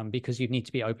 because you need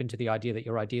to be open to the idea that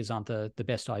your ideas aren't the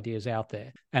best ideas out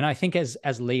there. And I think as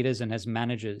leaders and as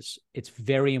managers, it's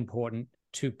very important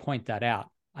to point that out.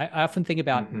 I often think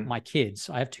about my kids.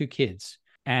 I have 2 kids,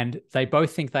 and they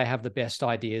both think they have the best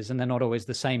ideas, and they're not always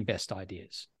the same best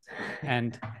ideas.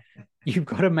 And you've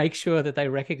got to make sure that they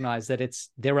recognize that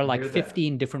there are like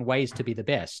 15 different ways to be the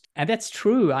best. And that's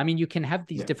true. I mean, you can have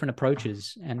these different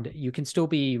approaches and you can still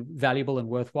be valuable and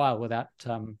worthwhile without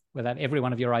every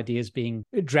one of your ideas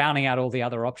drowning out all the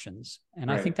other options.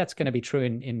 And I think that's going to be true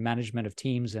in management of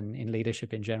teams and in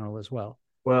leadership in general as well.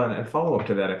 Well, and follow up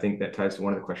to that, I think that ties to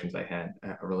one of the questions I had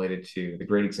related to the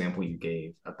great example you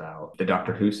gave about the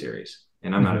Doctor Who series.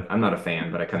 And I'm not a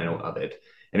fan, but I kind of know of it.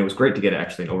 And it was great to get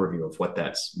actually an overview of what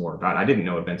that's more about. I didn't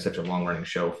know it had been such a long running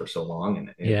show for so long.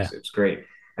 And it was great.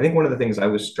 I think one of the things I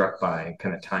was struck by,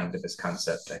 kind of tying to this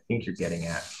concept, I think you're getting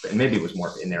at, and maybe it was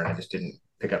more in there and I just didn't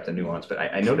pick up the nuance, but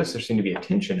I noticed there seemed to be a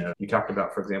tension of, you talked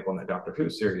about, for example, in the Doctor Who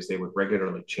series, they would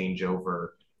regularly change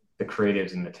over the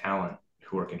creatives and the talent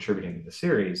who are contributing to the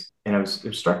series. And I was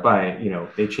struck by,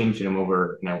 they changed them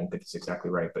over, and I won't get this exactly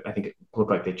right, but I think it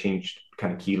looked like they changed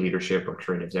kind of key leadership or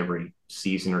creatives every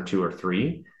season or 2 or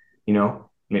 3.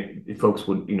 Folks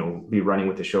would, be running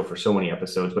with the show for so many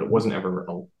episodes, but it wasn't ever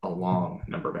a long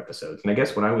number of episodes. And I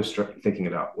guess what I was thinking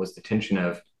about was the tension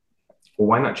of, well,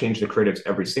 why not change the creatives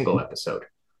every single episode?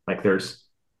 Like there's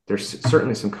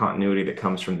certainly some continuity that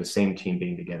comes from the same team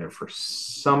being together for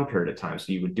some period of time.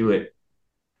 So you would do it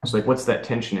So like, what's that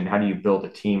tension and how do you build a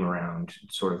team around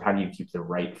sort of how do you keep the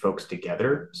right folks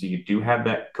together so you do have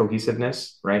that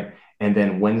cohesiveness, right? And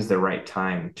then when's the right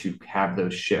time to have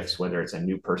those shifts, whether it's a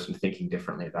new person thinking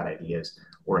differently about ideas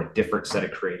or a different set of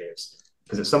creatives?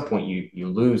 Because at some point you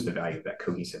lose the value of that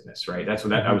cohesiveness, right? That's what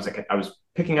that I was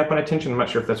picking up on a tension. I'm not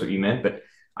sure if that's what you meant, but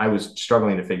I was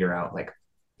struggling to figure out like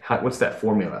what's that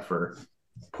formula for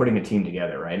putting a team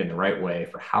together, right, in the right way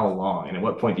for how long, and at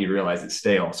what point do you realize it's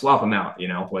stale? Swap them out,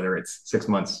 whether it's 6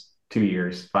 months, 2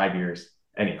 years, 5 years.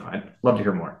 Anyhow, I'd love to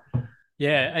hear more.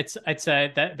 Yeah, I'd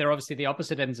say that they're obviously the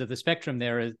opposite ends of the spectrum.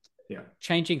 There are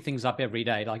changing things up every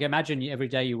day. Like imagine every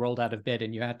day you rolled out of bed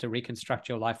and you had to reconstruct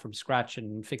your life from scratch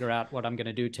and figure out what I'm going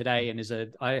to do today. And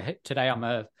today I'm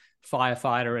a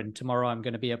firefighter and tomorrow I'm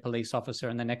going to be a police officer.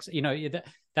 And the next,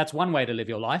 that's one way to live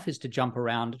your life, is to jump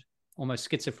around almost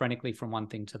schizophrenically from one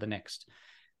thing to the next.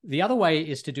 The other way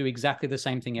is to do exactly the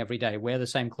same thing every day, wear the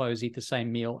same clothes, eat the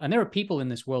same meal. And there are people in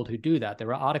this world who do that.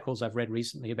 There are articles I've read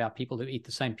recently about people who eat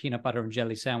the same peanut butter and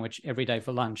jelly sandwich every day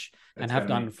for lunch and have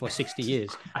done for 60 years.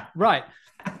 Right.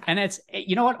 And it's,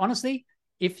 you know what, honestly,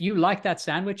 if you like that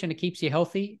sandwich and it keeps you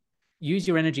healthy, use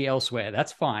your energy elsewhere.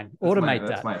 That's fine. Automate that.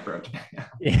 That's my approach.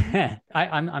 Yeah,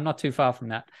 I'm not too far from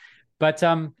that. But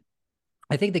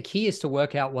I think the key is to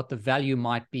work out what the value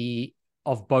might be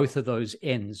of both of those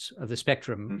ends of the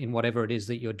spectrum in whatever it is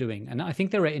that you're doing. And I think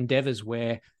there are endeavors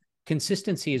where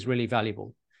consistency is really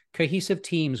valuable. Cohesive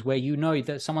teams where you know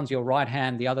that someone's your right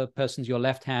hand, the other person's your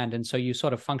left hand, and so you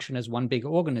sort of function as one big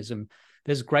organism.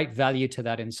 There's great value to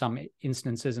that in some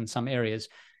instances, in some areas.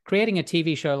 Creating a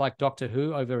TV show like Doctor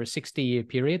Who over a 60-year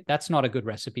period, that's not a good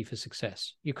recipe for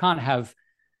success. You can't have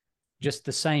just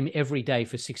the same every day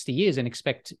for 60 years and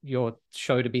expect your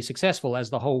show to be successful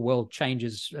as the whole world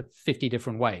changes 50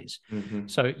 different ways. Mm-hmm.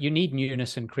 So you need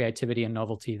newness and creativity and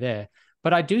novelty there.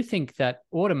 But I do think that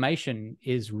automation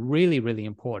is really, really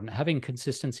important. Having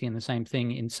consistency in the same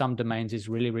thing in some domains is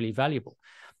really, really valuable.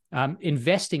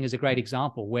 Investing is a great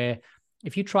example where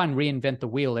if you try and reinvent the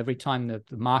wheel every time the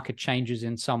market changes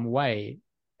in some way,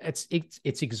 it's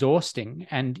exhausting,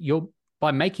 and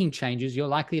by making changes, you're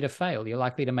likely to fail. You're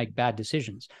likely to make bad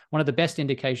decisions. One of the best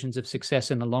indications of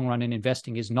success in the long run in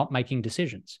investing is not making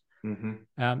decisions.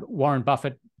 Mm-hmm. Warren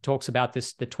Buffett talks about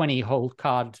this, the 20-hole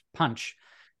card punch.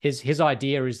 His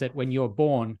idea is that when you're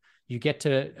born, you get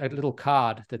to a little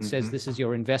card that says this is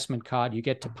your investment card. You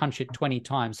get to punch it 20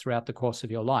 times throughout the course of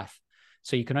your life.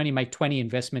 So you can only make 20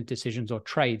 investment decisions or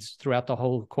trades throughout the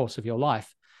whole course of your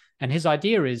life. And his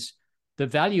idea is, the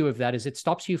value of that is it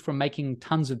stops you from making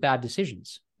tons of bad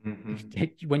decisions.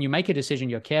 Mm-hmm. When you make a decision,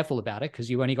 you're careful about it because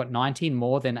you only got 19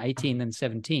 more than 18 than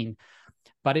 17,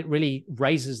 but it really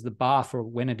raises the bar for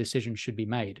when a decision should be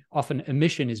made. Often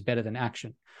omission is better than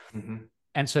action. Mm-hmm.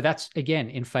 And so that's, again,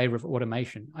 in favor of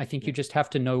automation. I think you just have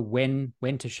to know when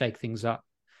to shake things up.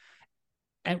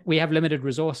 And we have limited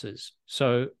resources.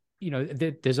 So,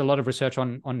 there's a lot of research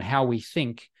on how we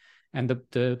think. And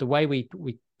the way we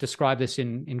describe this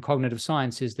in cognitive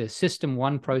science is there's system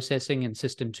 1 processing and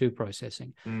system 2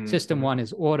 processing. Mm-hmm. System 1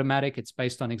 is automatic. It's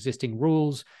based on existing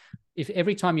rules. If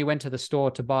every time you went to the store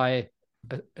to buy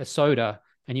a soda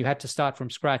and you had to start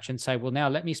from scratch and say, well, now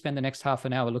let me spend the next half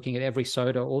an hour looking at every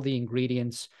soda, all the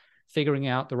ingredients, figuring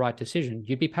out the right decision,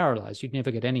 you'd be paralyzed. You'd never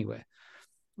get anywhere.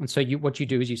 And so what you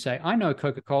do is you say, I know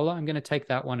Coca-Cola. I'm going to take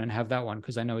that one and have that one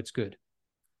because I know it's good.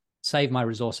 Save my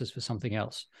resources for something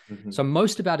else. Mm-hmm. So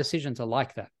most of our decisions are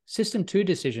like that. System 2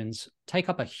 decisions take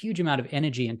up a huge amount of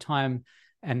energy and time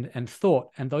and thought.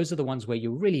 And those are the ones where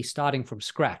you're really starting from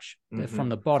scratch, from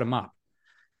the bottom up.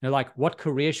 Like, what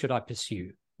career should I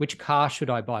pursue? Which car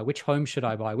should I buy? Which home should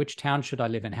I buy? Which town should I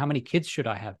live in? How many kids should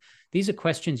I have? These are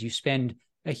questions you spend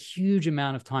a huge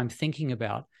amount of time thinking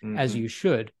about, as you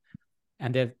should.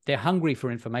 And they're hungry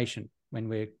for information when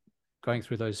we're going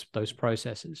through those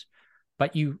processes.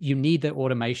 But you need the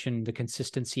automation, the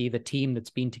consistency, the team that's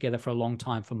been together for a long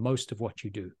time for most of what you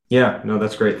do. Yeah, no,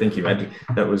 that's great. Thank you.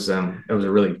 That was a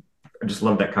really, I just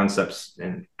love that concepts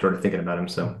and sort of thinking about them.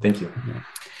 So thank you. Yeah.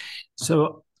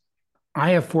 So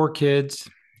I have 4 kids.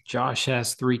 Josh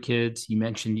has 3 kids. You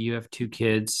mentioned you have 2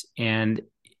 kids, and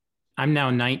I'm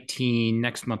now 19.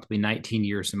 Next month will be 19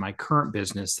 years in my current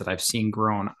business that I've seen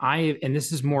grown. And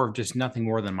this is more of just nothing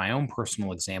more than my own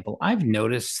personal example. I've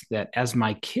noticed that as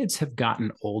my kids have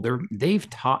gotten older, they've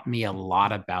taught me a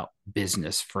lot about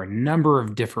business for a number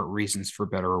of different reasons, for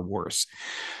better or worse.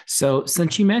 So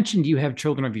since you mentioned you have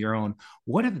children of your own,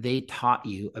 what have they taught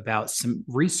you about some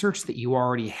research that you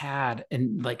already had,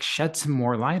 and like shed some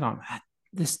more light on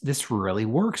this really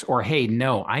works? Or, hey,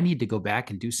 no, I need to go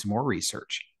back and do some more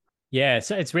research? Yeah,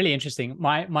 so it's really interesting.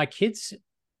 My kids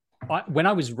when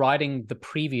I was writing the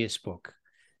previous book,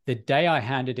 the day I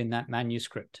handed in that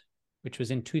manuscript, which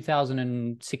was in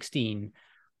 2016,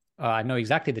 I know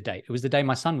exactly the date. It was the day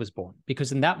my son was born,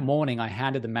 because in that morning I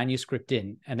handed the manuscript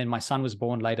in, and then my son was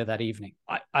born later that evening.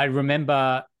 I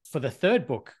remember for the third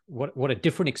book, what a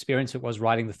different experience it was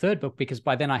writing the third book, because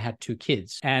by then I had 2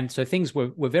 kids. And so things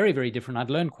were very, very different. I'd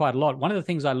learned quite a lot. One of the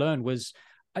things I learned was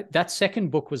that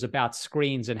second book was about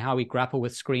screens and how we grapple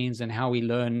with screens and how we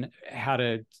learn how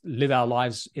to live our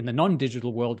lives in the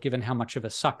non-digital world, given how much of a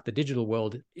suck the digital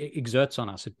world exerts on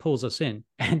us. It pulls us in.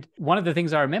 And one of the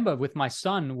things I remember with my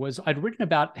son was I'd written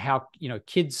about how,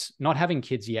 kids, not having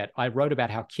kids yet, I wrote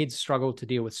about how kids struggle to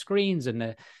deal with screens, and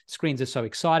the screens are so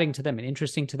exciting to them and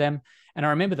interesting to them. And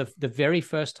I remember the very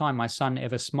first time my son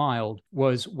ever smiled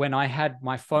was when I had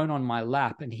my phone on my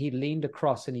lap and he leaned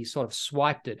across and he sort of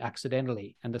swiped it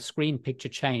accidentally, and the screen picture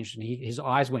changed and his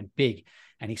eyes went big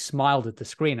and he smiled at the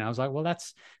screen. And I was like, well,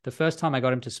 that's the first time I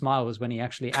got him to smile, was when he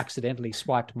actually accidentally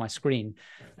swiped my screen,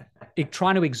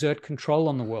 trying to exert control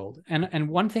on the world. And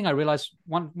one thing I realized,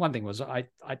 one thing was I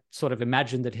sort of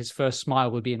imagined that his first smile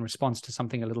would be in response to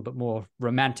something a little bit more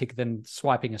romantic than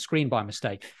swiping a screen by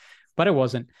mistake, but it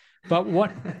wasn't. But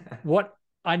what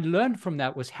I learned from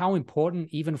that was how important,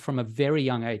 even from a very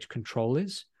young age, control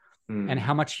is, and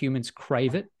how much humans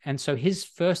crave it. And so his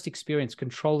first experience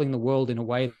controlling the world in a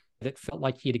way that felt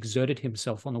like he had exerted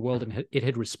himself on the world and it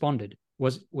had responded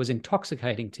was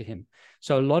intoxicating to him.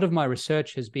 So a lot of my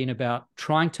research has been about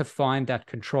trying to find that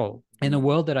control in a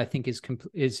world that I think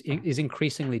is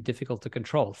increasingly difficult to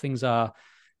control. Things are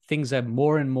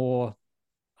more and more,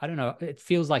 I don't know, it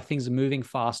feels like things are moving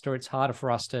faster. It's harder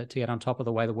for us to get on top of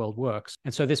the way the world works.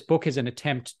 And so this book is an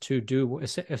attempt to do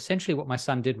essentially what my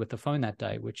son did with the phone that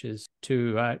day, which is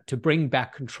to bring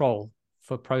back control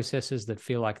for processes that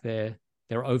feel like they're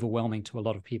overwhelming to a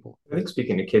lot of people. I think,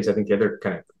 speaking to kids, I think the other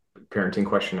kind of parenting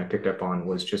question I picked up on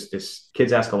was just this: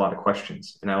 kids ask a lot of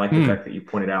questions. And I like the fact that you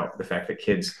pointed out the fact that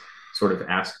kids sort of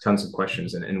ask tons of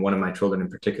questions. And one of my children in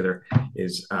particular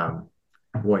is,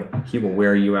 boy, he will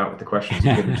wear you out with the questions if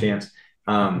you give him a chance.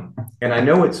 And I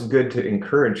know it's good to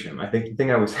encourage him. I think the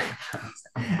thing I was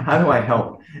how do I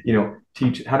help,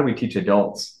 how do we teach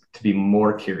adults to be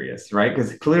more curious, right?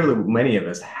 Because clearly many of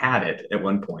us had it at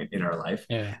one point in our life.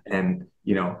 Yeah. And,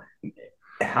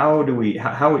 how do you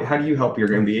help your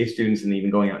MBA students, and even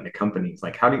going out into companies?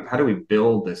 Like, how do we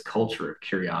build this culture of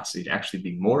curiosity to actually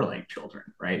be more like children,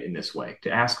 right? In this way,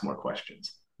 to ask more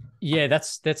questions. Yeah,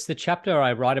 that's the chapter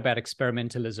I write about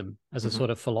experimentalism as a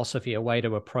sort of philosophy, a way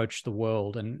to approach the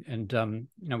world. And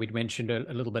we'd mentioned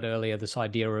a little bit earlier this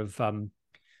idea of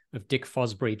Dick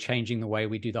Fosbury changing the way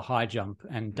we do the high jump,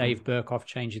 and Dave Berkoff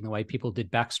changing the way people did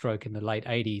backstroke in the late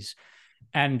 80s.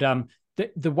 And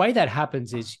the way that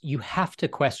happens is you have to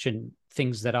question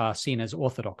things that are seen as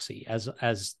orthodoxy,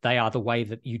 as they are the way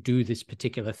that you do this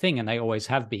particular thing, and they always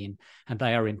have been, and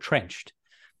they are entrenched.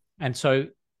 And so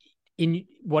in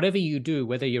whatever you do,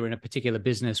 whether you're in a particular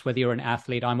business, whether you're an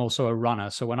athlete, I'm also a runner.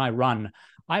 So when I run,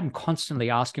 I'm constantly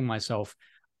asking myself,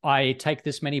 I take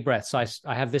this many breaths,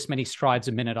 I have this many strides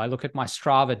a minute, I look at my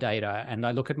Strava data and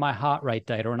I look at my heart rate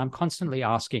data, and I'm constantly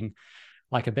asking,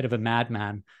 like a bit of a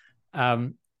madman,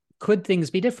 could things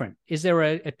be different? Is there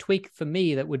a tweak for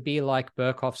me that would be like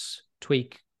Berkoff's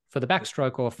tweak for the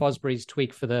backstroke or Fosbury's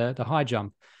tweak for the high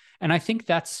jump? And I think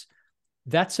it's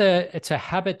a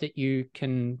habit that you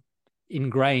can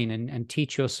ingrain and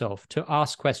teach yourself to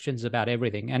ask questions about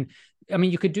everything. And I mean,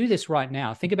 you could do this right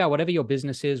now. Think about whatever your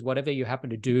business is, whatever you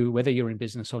happen to do, whether you're in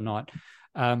business or not.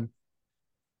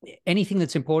 Anything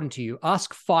that's important to you,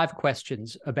 ask 5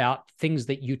 questions about things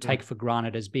that you take for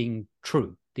granted as being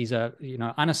true. These are,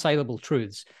 unassailable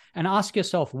truths, and ask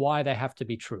yourself why they have to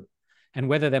be true and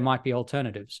whether there might be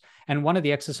alternatives. And one of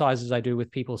the exercises I do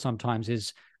with people sometimes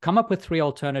is come up with 3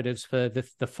 alternatives for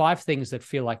the 5 things that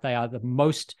feel like they are the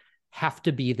most have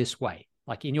to be this way.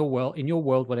 Like in your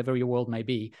world, whatever your world may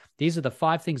be, these are the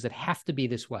 5 things that have to be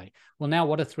this way. Well, now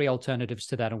what are 3 alternatives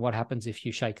to that? And what happens if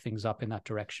you shake things up in that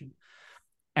direction?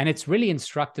 And it's really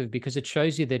instructive because it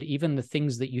shows you that even the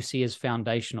things that you see as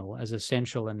foundational, as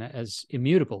essential, and as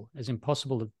immutable, as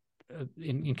impossible,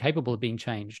 incapable of being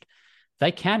changed, they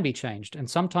can be changed. And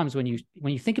sometimes when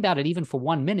you think about it, even for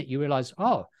 1 minute, you realize,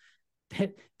 oh,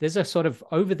 there's a sort of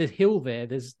over the hill there.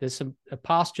 There's a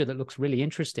pasture that looks really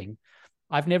interesting.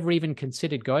 I've never even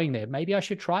considered going there. Maybe I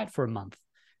should try it for a month.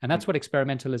 And that's what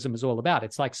experimentalism is all about.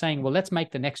 It's like saying, well, let's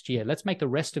make the next year, let's make the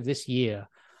rest of this year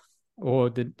or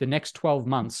the next 12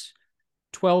 months,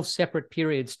 12 separate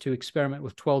periods to experiment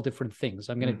with 12 different things.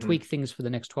 I'm going to tweak things for the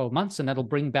next 12 months, and that'll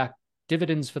bring back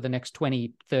dividends for the next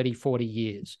 20, 30, 40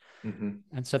 years.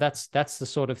 And so that's the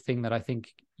sort of thing that I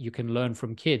think you can learn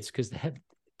from kids, because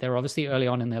they're obviously early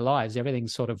on in their lives.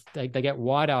 Everything's sort of, they get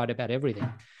wide-eyed about everything.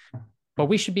 But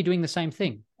we should be doing the same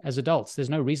thing as adults. There's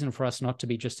no reason for us not to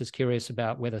be just as curious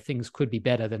about whether things could be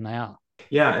better than they are.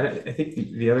 Yeah, and I think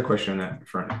the other question on that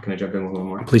front, can I jump in with a little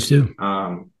more? Please do.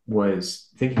 Was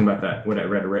thinking about that, what I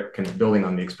read, kind of building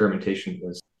on the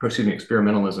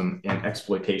experimentalism and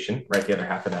exploitation, right? The other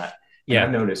half of that. And Yeah.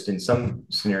 I've noticed in some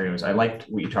scenarios, I liked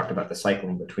what you talked about, the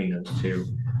cycling between those two.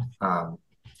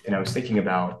 And I was thinking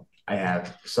about, I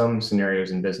have some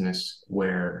scenarios in business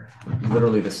where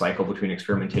literally the cycle between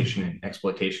experimentation and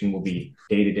exploitation will be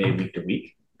day to day, week to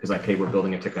week. Because like, hey, we're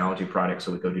building a technology product,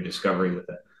 so we go do discovery with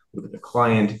the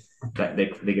client, that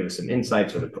they give us some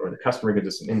insights, or the customer gives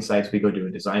us some insights. We go do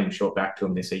a design and show it back to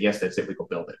them. They say, yes, that's it. We go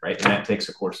build it, right? And that takes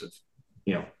a course of,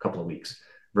 a couple of weeks,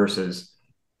 versus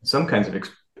some kinds of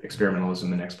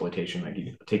experimentalism and exploitation, like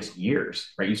it takes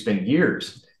years, right? You spend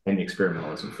years in the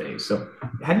experimentalism phase. So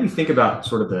how do you think about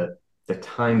sort of the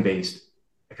time-based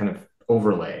kind of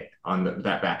overlay on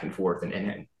that back and forth?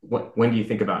 And when do you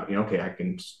think about, okay, I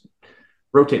can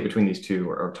rotate between these two,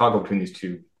 or toggle between these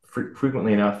two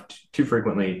frequently enough, too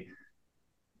frequently?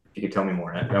 If you could tell me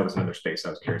more. That was another space I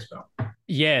was curious about.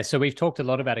 Yeah, so we've talked a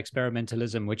lot about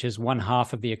experimentalism, which is one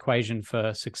half of the equation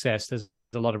for success. There's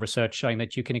a lot of research showing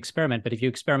that you can experiment, but if you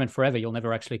experiment forever, you'll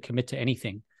never actually commit to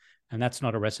anything. And that's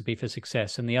not a recipe for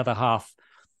success. And the other half,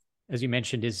 as you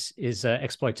mentioned, is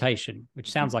exploitation,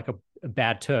 which sounds like a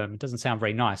bad term. It doesn't sound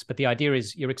very nice, but the idea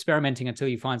is you're experimenting until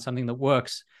you find something that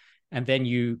works. And then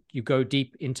you go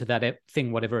deep into that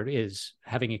thing, whatever it is.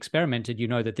 Having experimented, you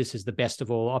know that this is the best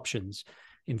of all options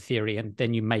in theory. And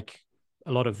then you make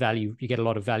a lot of value. You get a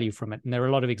lot of value from it. And there are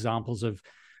a lot of examples of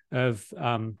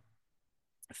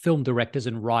film directors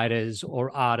and writers, or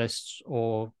artists,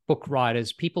 or book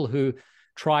writers, people who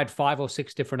tried 5 or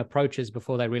 6 different approaches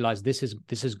before they realized this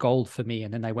is gold for me.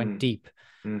 And then they went deep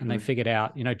and they figured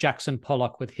out, Jackson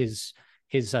Pollock with his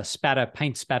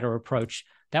paint spatter approach.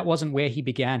 That wasn't where he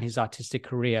began his artistic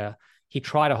career. He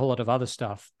tried a whole lot of other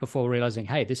stuff before realizing,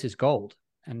 hey, this is gold.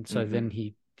 And so then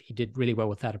he did really well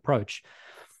with that approach.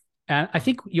 And I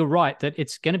think you're right that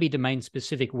it's going to be domain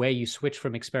specific where you switch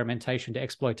from experimentation to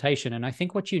exploitation. And I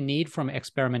think what you need from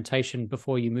experimentation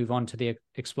before you move on to the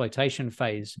exploitation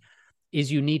phase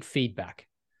is you need feedback,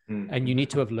 and you need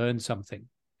to have learned something.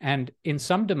 And in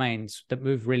some domains that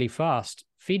move really fast,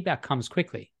 feedback comes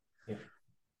quickly.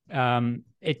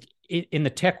 In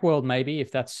the tech world, maybe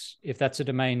if that's a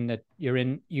domain that you're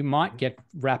in, you might get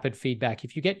rapid feedback.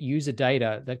 If you get user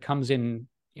data that comes in,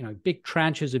 big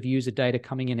tranches of user data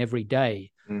coming in every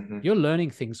day, you're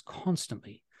learning things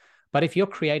constantly. But if you're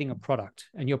creating a product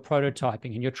and you're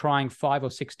prototyping and you're trying 5 or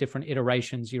 6 different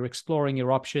iterations, you're exploring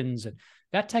your options, and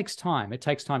that takes time. It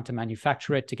takes time to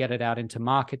manufacture it, to get it out into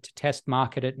market, to test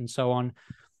market it, and so on.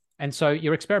 And so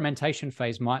your experimentation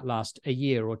phase might last a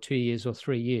year or 2 years or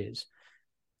 3 years.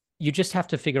 You just have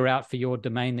to figure out for your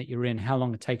domain that you're in how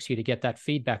long it takes you to get that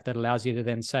feedback that allows you to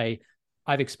then say,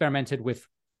 I've experimented with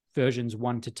versions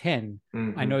 1 to 10.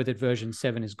 I know that version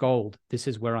 7 is gold. This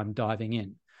is where I'm diving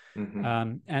in.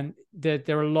 And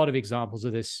there are a lot of examples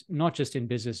of this, not just in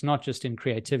business, not just in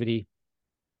creativity.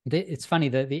 It's funny,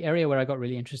 the area where I got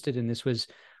really interested in this was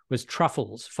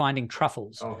truffles, finding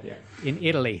truffles in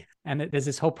Italy. And there's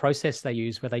this whole process they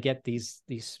use where they get this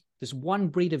one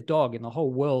breed of dog in the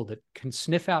whole world that can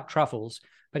sniff out truffles.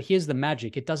 But here's the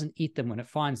magic. It doesn't eat them when it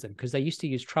finds them, because they used to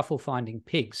use truffle finding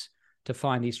pigs to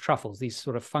find these truffles, these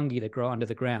sort of fungi that grow under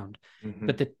the ground.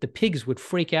 But the pigs would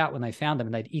freak out when they found them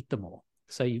and they'd eat them all.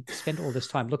 So you spend all this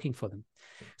time looking for them.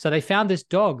 So they found this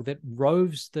dog that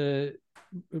roams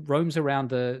around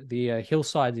the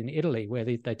hillsides in Italy where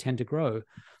they tend to grow.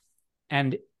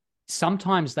 And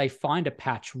sometimes they find a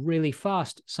patch really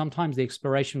fast. Sometimes the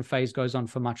exploration phase goes on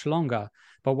for much longer.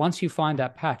 But once you find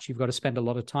that patch, you've got to spend a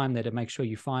lot of time there to make sure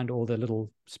you find all the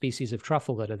little species of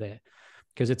truffle that are there,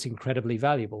 because it's incredibly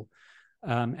valuable.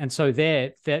 And so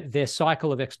their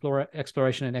cycle of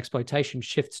exploration and exploitation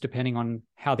shifts depending on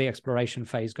how the exploration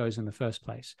phase goes in the first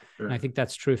place. Sure. And I think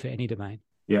that's true for any domain.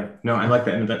 Yeah, no, I like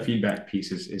that. And that feedback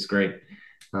piece is great.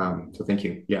 So thank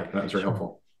you. Yeah, that was very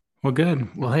helpful. Well,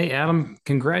 good. Well, hey, Adam,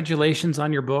 congratulations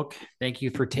on your book. Thank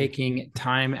you for taking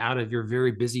time out of your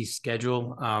very busy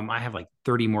schedule. I have like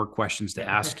 30 more questions to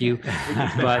ask you,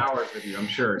 but hours with you, I'm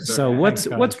sure. So what's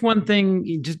one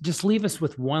thing, just leave us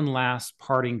with one last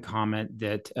parting comment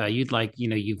that you'd like,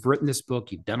 you've written this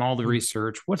book, you've done all the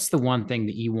research. What's the one thing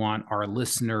that you want our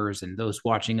listeners and those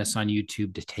watching us on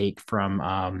YouTube to take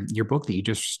from your book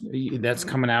that's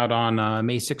coming out on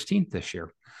May 16th this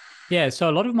year? Yeah, so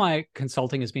a lot of my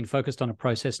consulting has been focused on a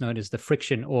process known as the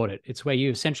friction audit. It's where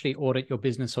you essentially audit your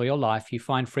business or your life, you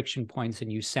find friction points and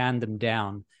you sand them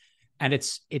down. And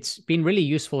it's been really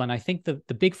useful. And I think the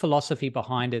big philosophy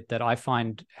behind it that I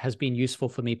find has been useful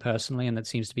for me personally, and that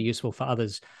seems to be useful for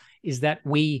others, is that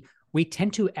we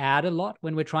tend to add a lot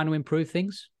when we're trying to improve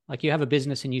things. Like you have a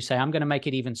business and you say, I'm going to make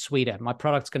it even sweeter. My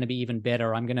product's going to be even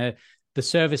better. The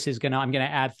service is I'm going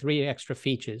to add 3 extra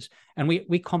features, and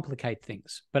we complicate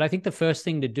things. But I think the first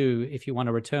thing to do if you want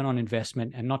a return on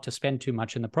investment and not to spend too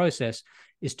much in the process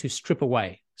is to strip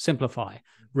away, simplify,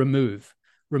 remove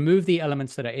the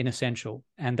elements that are inessential.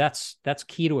 And that's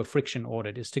key to a friction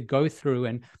audit, is to go through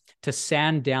and to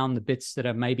sand down the bits that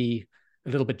are maybe a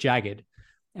little bit jagged.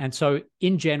 And so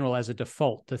in general, as a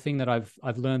default, the thing that I've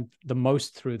learned the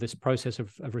most through this process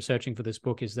of researching for this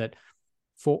book is that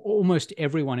for almost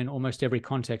everyone in almost every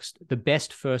context, the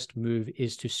best first move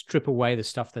is to strip away the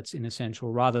stuff that's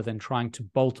inessential rather than trying to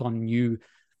bolt on new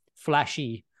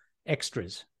flashy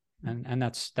extras. And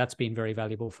that's been very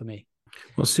valuable for me.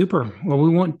 Well, super. Well, we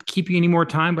won't keep you any more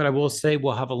time, but I will say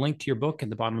we'll have a link to your book at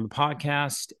the bottom of the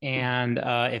podcast. And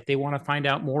if they want to find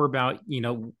out more about,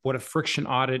 what a friction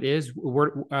audit is,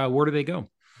 where do they go?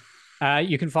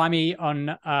 You can find me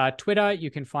on Twitter.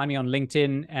 You can find me on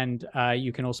LinkedIn, and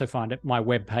you can also find my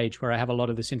webpage where I have a lot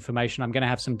of this information. I'm going to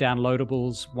have some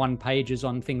downloadables, 1-pages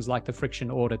on things like the friction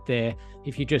audit there.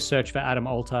 If you just search for Adam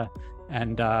Alter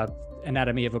and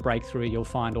Anatomy of a Breakthrough, you'll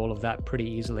find all of that pretty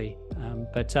easily.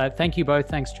 But thank you both.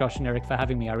 Thanks, Josh and Eric, for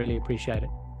having me. I really appreciate it.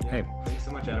 Hey, thanks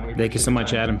so much, Adam. Thank you so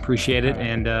much, Adam. Appreciate it,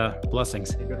 and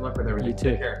blessings. Hey, good luck with everything. You too.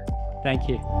 Take care. Thank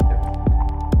you.